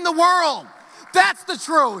who is in the world. That's the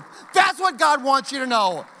truth. That's what God wants you to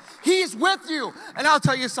know. He's with you. And I'll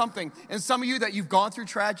tell you something. And some of you that you've gone through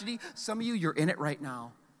tragedy, some of you, you're in it right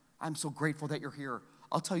now. I'm so grateful that you're here.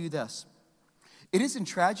 I'll tell you this. It is in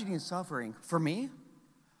tragedy and suffering, for me,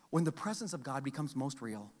 when the presence of God becomes most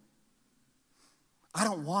real. I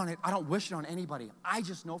don't want it. I don't wish it on anybody. I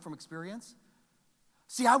just know from experience.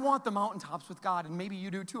 See, I want the mountaintops with God, and maybe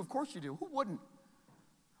you do too. Of course you do. Who wouldn't?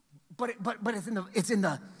 But it's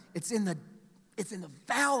in the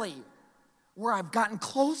valley where I've gotten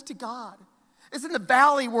close to God. It's in the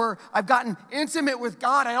valley where I've gotten intimate with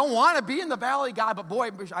God. I don't want to be in the valley, God, but boy,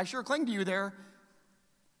 I sure cling to you there.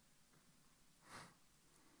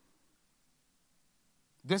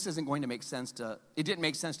 This isn't going to make sense it didn't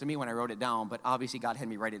make sense to me when I wrote it down, but obviously God had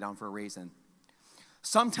me write it down for a reason.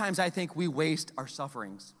 Sometimes I think we waste our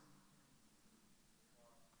sufferings.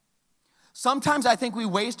 Sometimes I think we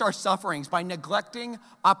waste our sufferings by neglecting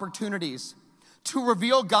opportunities to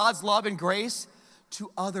reveal God's love and grace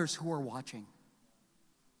to others who are watching.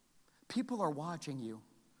 People are watching you.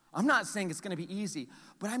 I'm not saying it's going to be easy,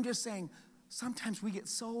 but I'm just saying sometimes we get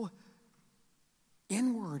so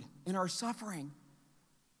inward in our suffering,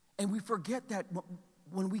 and we forget that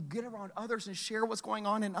when we get around others and share what's going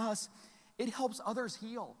on in us, it helps others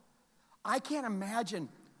heal. I can't imagine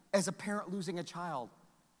as a parent losing a child.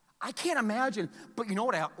 I can't imagine, but you know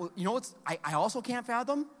what I also can't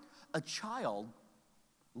fathom? A child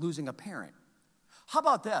losing a parent. How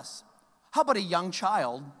about this? How about a young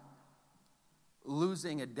child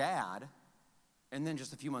losing a dad, and then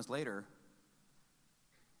just a few months later,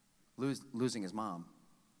 losing his mom?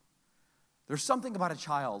 There's something about a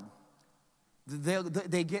child.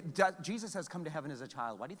 Jesus has come to heaven as a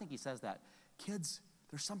child. Why do you think he says that? Kids,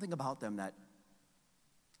 there's something about them that,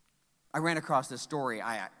 I ran across this story.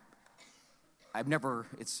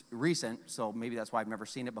 It's recent, so maybe that's why I've never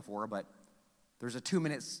seen it before, but there's a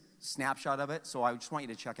 2-minute snapshot of it, so I just want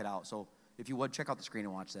you to check it out. So if you would, check out the screen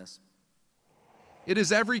and watch this. It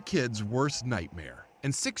is every kid's worst nightmare,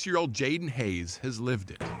 and 6-year-old Jaden Hayes has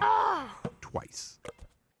lived it. Twice.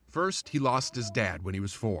 First, he lost his dad when he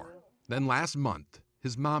was 4. Then last month,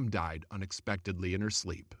 his mom died unexpectedly in her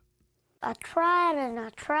sleep. I tried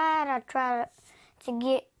to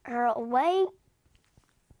get her away.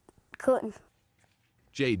 Couldn't.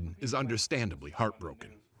 Jaden is understandably heartbroken.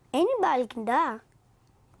 Anybody can die.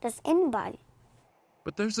 That's anybody.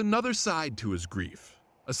 But there's another side to his grief,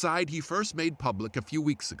 a side he first made public a few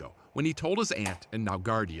weeks ago when he told his aunt and now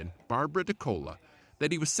guardian, Barbara DeCola,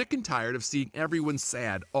 that he was sick and tired of seeing everyone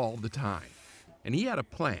sad all the time, and he had a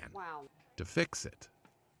plan to fix it.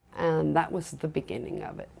 And that was the beginning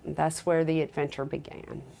of it. That's where the adventure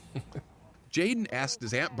began. Jaden asked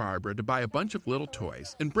his Aunt Barbara to buy a bunch of little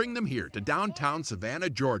toys and bring them here to downtown Savannah,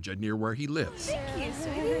 Georgia, near where he lives. Thank you,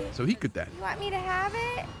 sweetie. So he could then You want me to have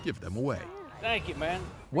it? give them away. Thank you, man.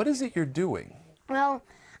 What is it you're doing? Well,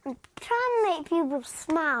 I'm trying to make people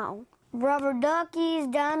smile. Rubber duckies,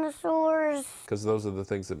 dinosaurs. Because those are the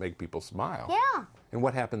things that make people smile. Yeah. And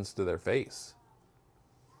what happens to their face?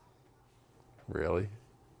 Really?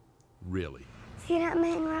 Really. See that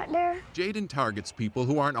man right there? Jaden targets people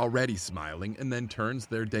who aren't already smiling and then turns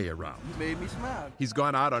their day around. You made me smile. He's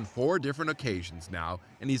gone out on 4 different occasions now,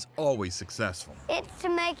 and he's always successful, It's to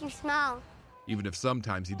make you smile. even if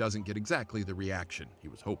sometimes he doesn't get exactly the reaction he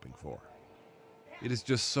was hoping for. It is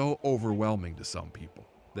just so overwhelming to some people,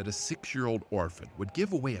 that a 6-year-old orphan would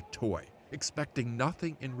give away a toy, expecting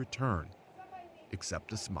nothing in return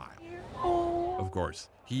except a smile. Of course,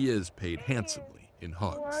 he is paid handsomely in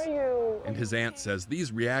hugs. And his aunt says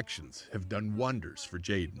these reactions have done wonders for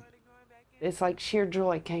Jaden. It's like sheer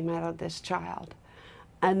joy came out of this child.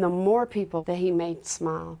 And the more people that he made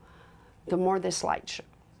smile, the more this light shone.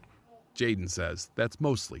 Jaden says that's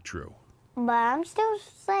mostly true. But I'm still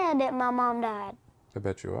sad that my mom died. I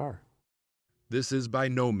bet you are. This is by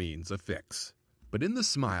no means a fix, but in the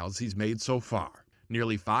smiles he's made so far,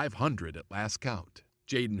 nearly 500 at last count,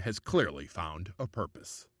 Jaden has clearly found a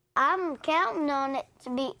purpose. I'm counting on it to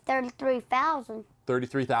be 33,000.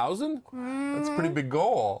 33,000? That's a pretty big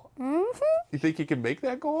goal. You think you can make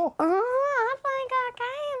that goal? I think I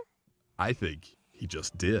can. I think he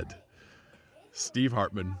just did. Steve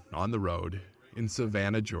Hartman on the road in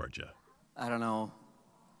Savannah, Georgia. I don't know.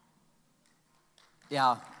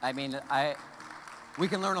 Yeah, I mean, we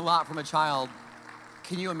can learn a lot from a child.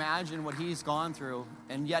 Can you imagine what he's gone through?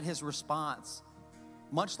 And yet his response,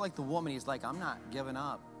 much like the woman, he's like, I'm not giving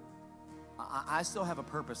up. I still have a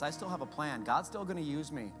purpose. I still have a plan. God's still going to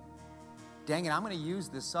use me. Dang it, I'm going to use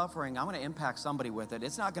this suffering. I'm going to impact somebody with it.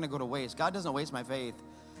 It's not going to go to waste. God doesn't waste my faith.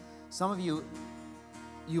 Some of you,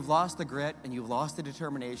 you've lost the grit and you've lost the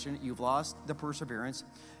determination. You've lost the perseverance.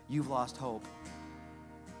 You've lost hope.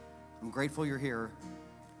 I'm grateful you're here.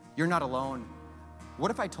 You're not alone. What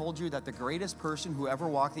if I told you that the greatest person who ever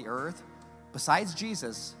walked the earth, besides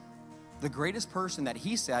Jesus, the greatest person that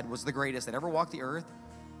he said was the greatest that ever walked the earth,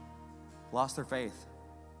 lost their faith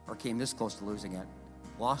or came this close to losing it,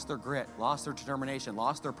 lost their grit, lost their determination,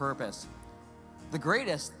 lost their purpose. The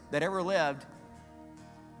greatest that ever lived,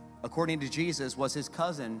 according to Jesus, was his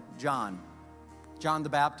cousin, John the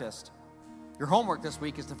Baptist. Your homework this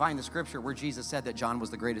week is to find the scripture where Jesus said that John was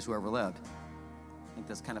the greatest who ever lived. I think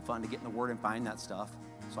that's kind of fun to get in the Word and find that stuff,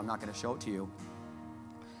 so I'm not going to show it to you.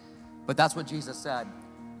 But that's what Jesus said.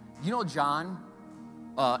 You know, John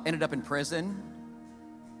ended up in prison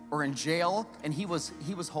or in jail, and he was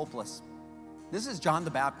hopeless. This is John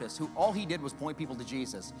the Baptist, who all he did was point people to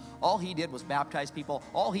Jesus. All he did was baptize people.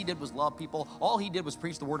 All he did was love people. All he did was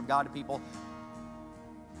preach the Word of God to people.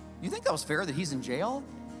 You think that was fair that he's in jail?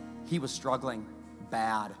 He was struggling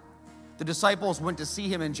bad. The disciples went to see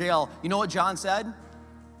him in jail. You know what John said?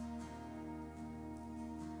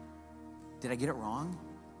 Did I get it wrong?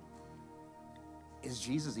 Is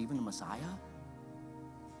Jesus even the Messiah?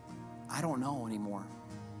 I don't know anymore.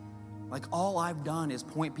 Like, all I've done is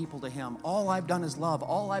point people to him. All I've done is love.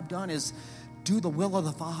 All I've done is do the will of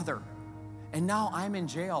the Father. And now I'm in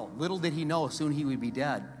jail. Little did he know soon he would be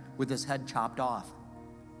dead with his head chopped off.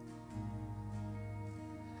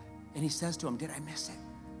 And he says to him, did I miss it?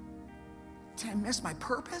 Did I miss my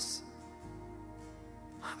purpose?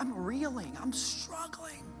 I'm reeling. I'm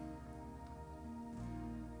struggling.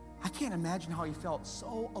 I can't imagine how he felt,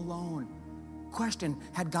 so alone. Question,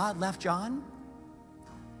 had God left John?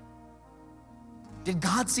 Did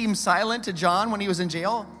God seem silent to John when he was in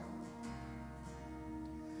jail?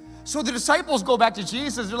 So the disciples go back to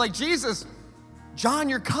Jesus. They're like, Jesus, John,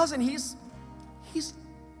 your cousin, he's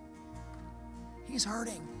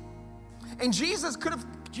hurting. And Jesus could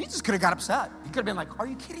have got upset. He could have been like, are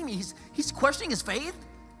you kidding me? He's questioning his faith.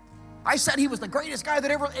 I said he was the greatest guy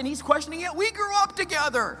that ever, and he's questioning it. We grew up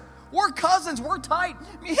together. We're cousins. We're tight.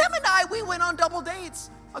 Him and I, we went on double dates.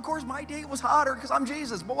 Of course, my date was hotter because I'm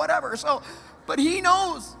Jesus, but whatever. But he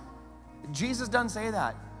knows. Jesus doesn't say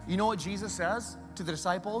that. You know what Jesus says to the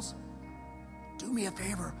disciples? Do me a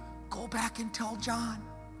favor. Go back and tell John.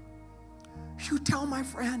 You tell my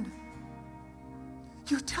friend.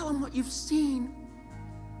 You tell him what you've seen.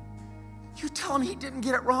 You tell him he didn't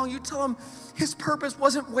get it wrong. You tell him his purpose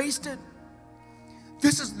wasn't wasted.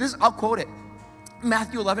 This, I'll quote it.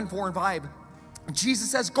 Matthew 11:4-5.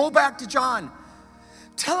 Jesus says, go back to John.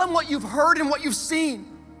 Tell him what you've heard and what you've seen.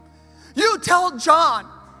 You tell John,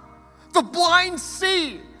 the blind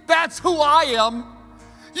see, that's who I am.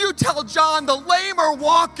 You tell John, the lame are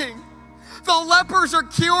walking. The lepers are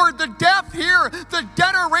cured, the deaf hear, the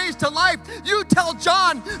dead are raised to life. You tell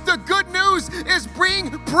John the good news is being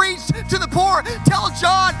preached to the poor. Tell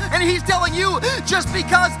John, and he's telling you, just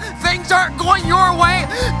because things aren't going your way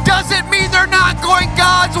doesn't mean they're not going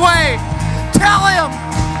God's way. Tell him.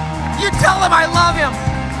 You tell him I love him.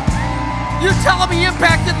 You tell him he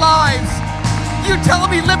impacted lives. You tell him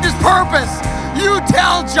he lived his purpose. You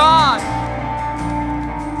tell John.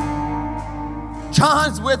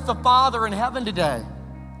 John's with the Father in heaven today.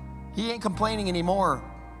 He ain't complaining anymore.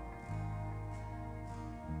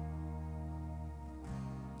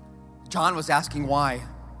 John was asking why.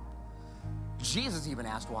 Jesus even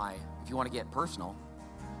asked why, if you want to get personal.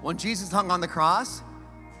 when Jesus hung on the cross,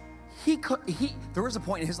 there was a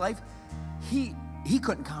point in his life, he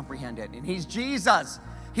couldn't comprehend it. And he's Jesus.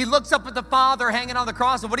 He looks up at the Father hanging on the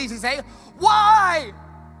cross, and what does he say? Why?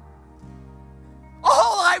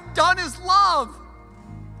 All I've done is love.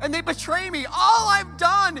 And they betray me. All I've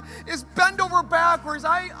done is bend over backwards.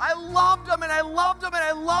 I loved them, and I loved them, and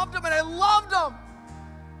I loved them, and I loved them.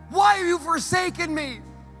 Why have you forsaken me?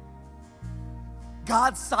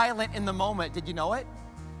 God's silent in the moment. Did you know it?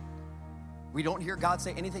 We don't hear God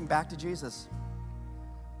say anything back to Jesus.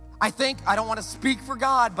 I don't want to speak for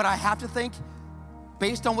God, but I have to think,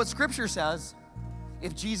 based on what Scripture says,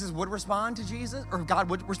 if Jesus would respond to Jesus, or God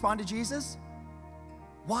would respond to Jesus,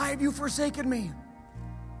 why have you forsaken me?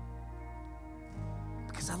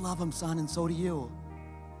 Because I love him, son, and so do you.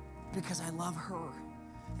 Because I love her,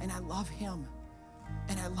 and I love him,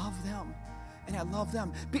 and I love them, and I love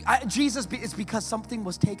them. It's because something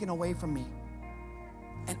was taken away from me,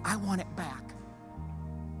 and I want it back.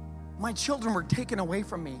 My children were taken away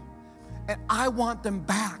from me, and I want them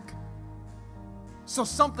back. So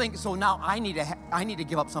now I need to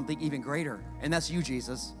give up something even greater, and that's you,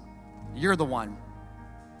 Jesus. You're the one.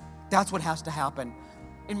 That's what has to happen.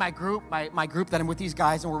 In my group, my group that I'm with these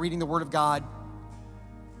guys, and we're reading the Word of God.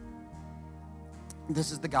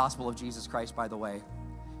 This is the gospel of Jesus Christ, by the way.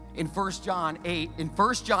 In 1 John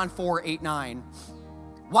 4, 8, 9,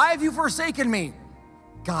 why have you forsaken me?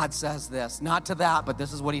 God says this, not to that, but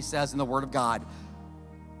this is what he says in the Word of God.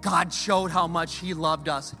 God showed how much he loved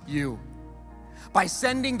us, you, by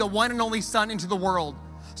sending the one and only Son into the world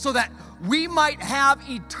so that we might have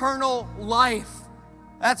eternal life.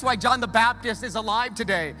 That's why John the Baptist is alive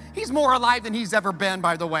today. He's more alive than he's ever been,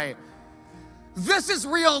 by the way. This is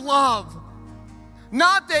real love.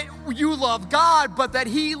 Not that you love God, but that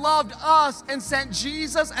he loved us and sent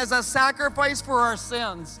Jesus as a sacrifice for our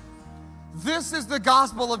sins. This is the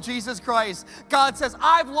gospel of Jesus Christ. God says,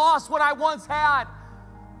 I've lost what I once had.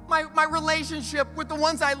 My relationship with the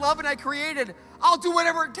ones I love and I created. I'll do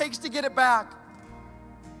whatever it takes to get it back.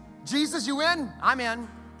 Jesus, you in? I'm in.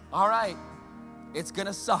 All right. It's going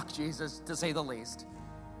to suck, Jesus, to say the least.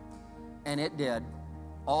 And it did,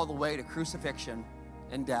 all the way to crucifixion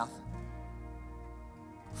and death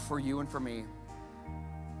for you and for me.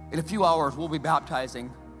 In a few hours, we'll be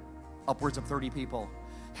baptizing upwards of 30 people.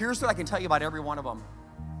 Here's what I can tell you about every one of them.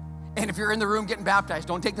 And if you're in the room getting baptized,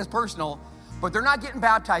 don't take this personal, but they're not getting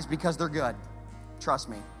baptized because they're good. Trust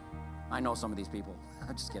me. I know some of these people.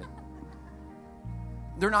 I'm just kidding.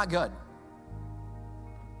 They're not good,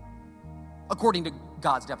 according to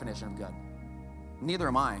God's definition of good. Neither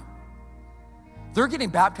am I. They're getting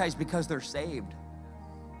baptized because they're saved.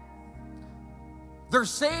 They're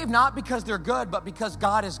saved not because they're good, but because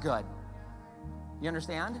God is good. You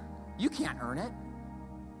understand? You can't earn it.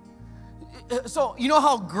 So, you know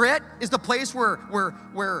how grit is the place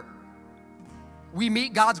where we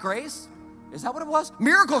meet God's grace? Is that what it was?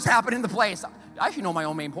 Miracles happen in the place. I actually know my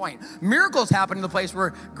own main point. Miracles happen in the place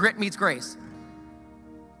where grit meets grace.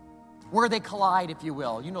 Where they collide, if you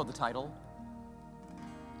will. You know the title.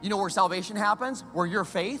 You know where salvation happens? Where your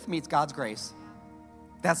faith meets God's grace.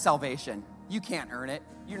 That's salvation. You can't earn it.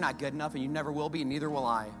 You're not good enough, and you never will be, and neither will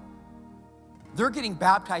I. They're getting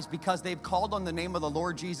baptized because they've called on the name of the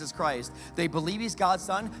Lord Jesus Christ. They believe he's God's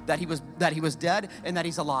son, that he was dead, and that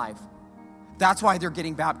he's alive. That's why they're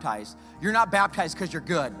getting baptized. You're not baptized because you're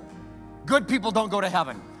good. Good people don't go to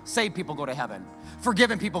heaven. Saved people go to heaven.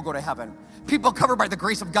 Forgiven people go to heaven. People covered by the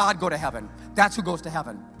grace of God go to heaven. That's who goes to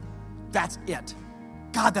heaven. That's it.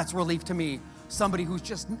 God, that's relief to me. Somebody who's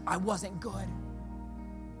just, I wasn't good.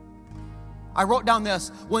 I wrote down this.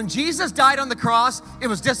 When Jesus died on the cross, it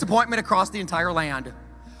was disappointment across the entire land.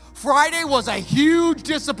 Friday was a huge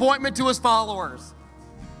disappointment to his followers.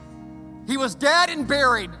 He was dead and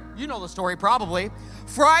buried. You know the story probably.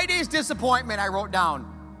 Friday's disappointment I wrote down.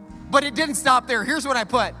 But it didn't stop there. Here's what I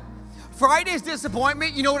put. Friday's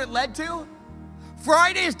disappointment, you know what it led to?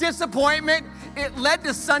 Friday's disappointment, it led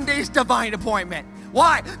to Sunday's divine appointment.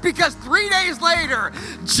 Why? Because 3 days later,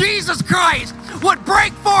 Jesus Christ would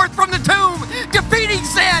break forth from the tomb, defeating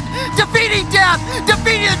sin, defeating death,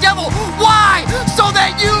 defeating the devil. Why? So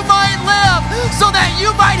that you might live, so that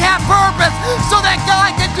you might have purpose, so that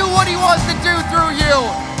God can do what he wants to do through you.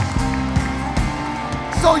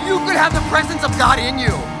 So you could have the presence of God in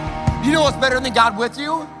you. You know what's better than God with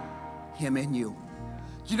you? Him in you.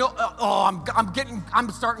 You know, I'm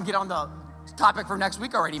starting to get on the topic for next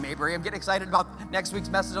week already, Mayberry. I'm getting excited about next week's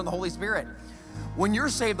message on the Holy Spirit. When you're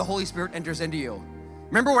saved, the Holy Spirit enters into you.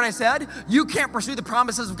 Remember what I said? You can't pursue the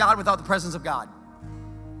promises of God without the presence of God.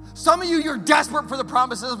 Some of you, you're desperate for the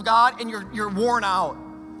promises of God and you're worn out.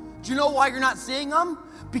 Do you know why you're not seeing them?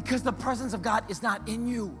 because the presence of God is not in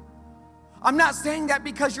you. I'm not saying that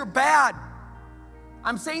because you're bad.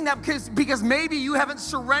 I'm saying that because maybe you haven't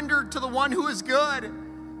surrendered to the one who is good.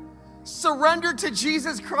 Surrender to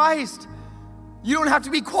Jesus Christ. You don't have to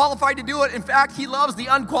be qualified to do it. In fact, he loves the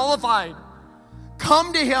unqualified.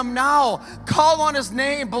 Come to him now. Call on his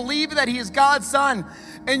name. Believe that he is God's son,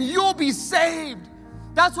 and you'll be saved.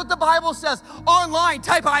 That's what the Bible says. Online,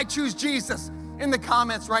 type "I choose Jesus" in the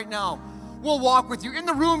comments right now. We'll walk with you. In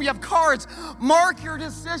the room, you have cards. Mark your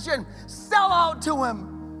decision. Sell out to him.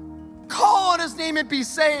 Call on his name and be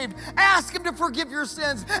saved. Ask him to forgive your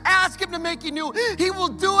sins. Ask him to make you new. He will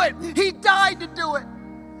do it. He died to do it.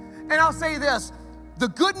 And I'll say this, the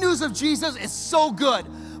good news of Jesus is so good,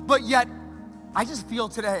 but yet I just feel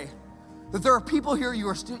today that there are people here, you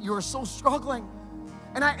are so struggling.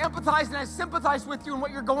 And I empathize and I sympathize with you in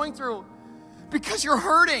what you're going through, because you're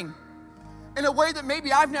hurting in a way that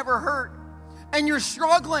maybe I've never hurt. And you're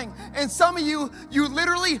struggling. And some of you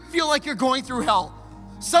literally feel like you're going through hell.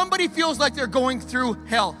 Somebody feels like they're going through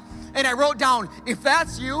hell. And I wrote down, if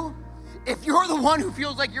that's you, if you're the one who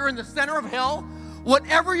feels like you're in the center of hell,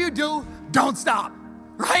 whatever you do, don't stop,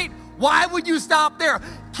 right? Why would you stop there?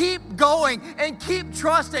 Keep going and keep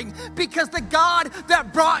trusting, because the God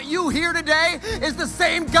that brought you here today is the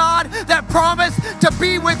same God that promised to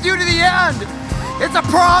be with you to the end. It's a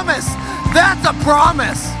promise. That's a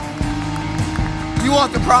promise. You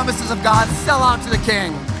want the promises of God? Sell out to the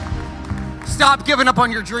King. Stop giving up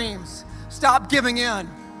on your dreams. Stop giving in.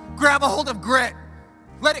 Grab a hold of grit.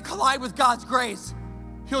 Let it collide with God's grace.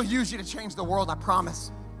 He'll use you to change the world, I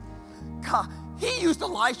promise. God, he used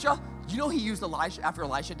Elisha. You know he used Elisha after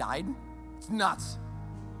Elisha died? It's nuts.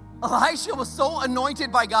 Elisha was so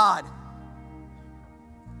anointed by God.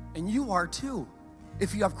 And you are too,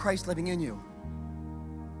 if you have Christ living in you.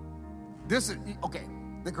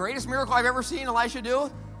 The greatest miracle I've ever seen Elisha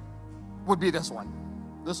do would be this one.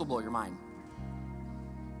 This will blow your mind.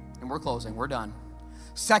 And we're closing, we're done.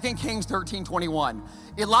 2 Kings 13:21.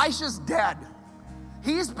 Elisha's dead.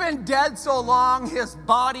 He's been dead so long, his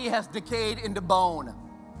body has decayed into bone.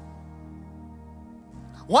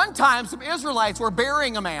 One time, some Israelites were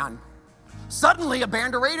burying a man. Suddenly, a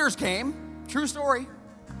band of raiders came. True story.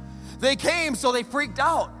 They came, so they freaked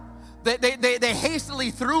out. They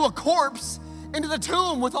hastily threw a corpse into the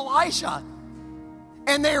tomb with Elisha,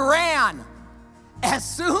 and they ran. As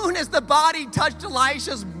soon as the body touched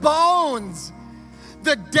Elisha's bones,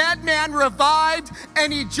 the dead man revived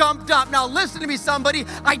and he jumped up. Now listen to me, somebody.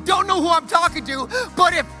 I don't know who I'm talking to,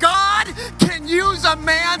 but if God can use a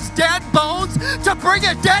man's dead bones to bring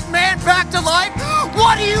a dead man back to life,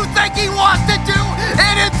 what do you think he wants to do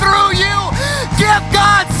in and through you? Give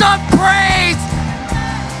God some praise.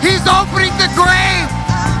 He's opening the grave.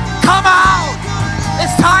 Come out.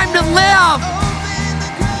 It's time to live.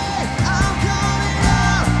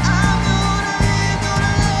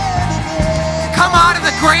 Come out of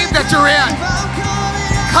the grave that you're in.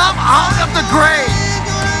 Come out of the grave.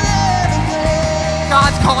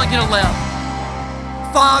 God's calling you to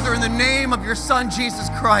live. Father, in the name of your Son, Jesus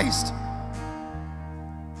Christ,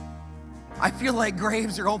 I feel like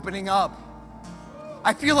graves are opening up.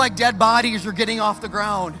 I feel like dead bodies are getting off the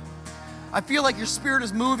ground. I feel like your Spirit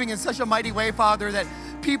is moving in such a mighty way, Father, that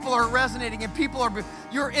people are resonating and people are,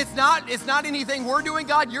 it's not anything we're doing,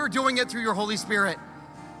 God, you're doing it through your Holy Spirit.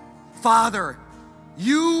 Father,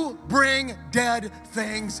 you bring dead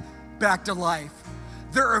things back to life.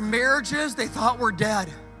 There are marriages they thought were dead.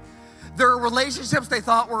 There are relationships they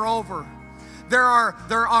thought were over. There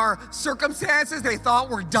are circumstances they thought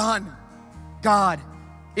were done. God,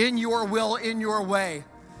 in your will, in your way,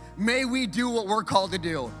 may we do what we're called to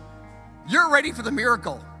do. You're ready for the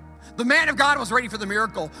miracle. The man of God was ready for the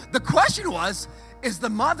miracle. The question was, is the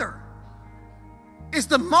mother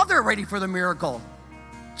ready for the miracle?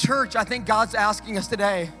 Church, I think God's asking us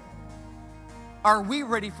today, are we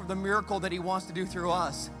ready for the miracle that he wants to do through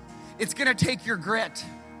us? It's going to take your grit.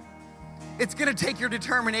 It's going to take your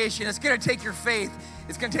determination. It's going to take your faith.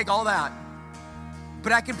 It's going to take all that.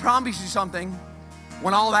 But I can promise you something.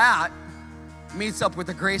 When all that meets up with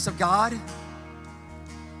the grace of God,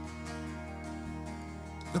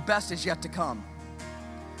 the best is yet to come.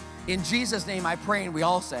 In Jesus' name I pray, and we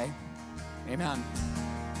all say, amen.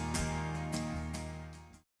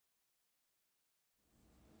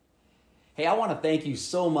 Hey, I want to thank you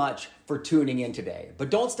so much for tuning in today. But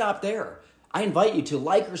don't stop there. I invite you to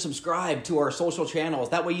like or subscribe to our social channels.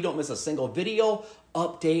 That way you don't miss a single video,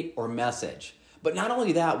 update, or message. But not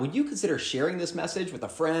only that, would you consider sharing this message with a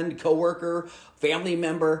friend, coworker, family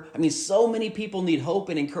member? I mean, so many people need hope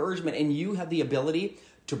and encouragement, and you have the ability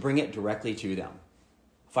to bring it directly to them.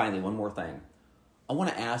 Finally, one more thing. I want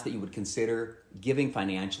to ask that you would consider giving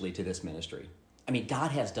financially to this ministry. I mean,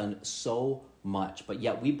 God has done so much, but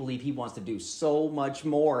yet we believe he wants to do so much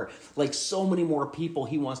more, like so many more people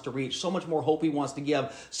he wants to reach, so much more hope he wants to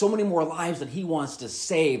give, so many more lives that he wants to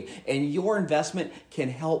save, and your investment can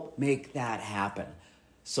help make that happen.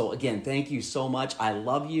 So again, thank you so much. I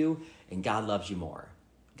love you, and God loves you more.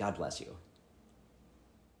 God bless you.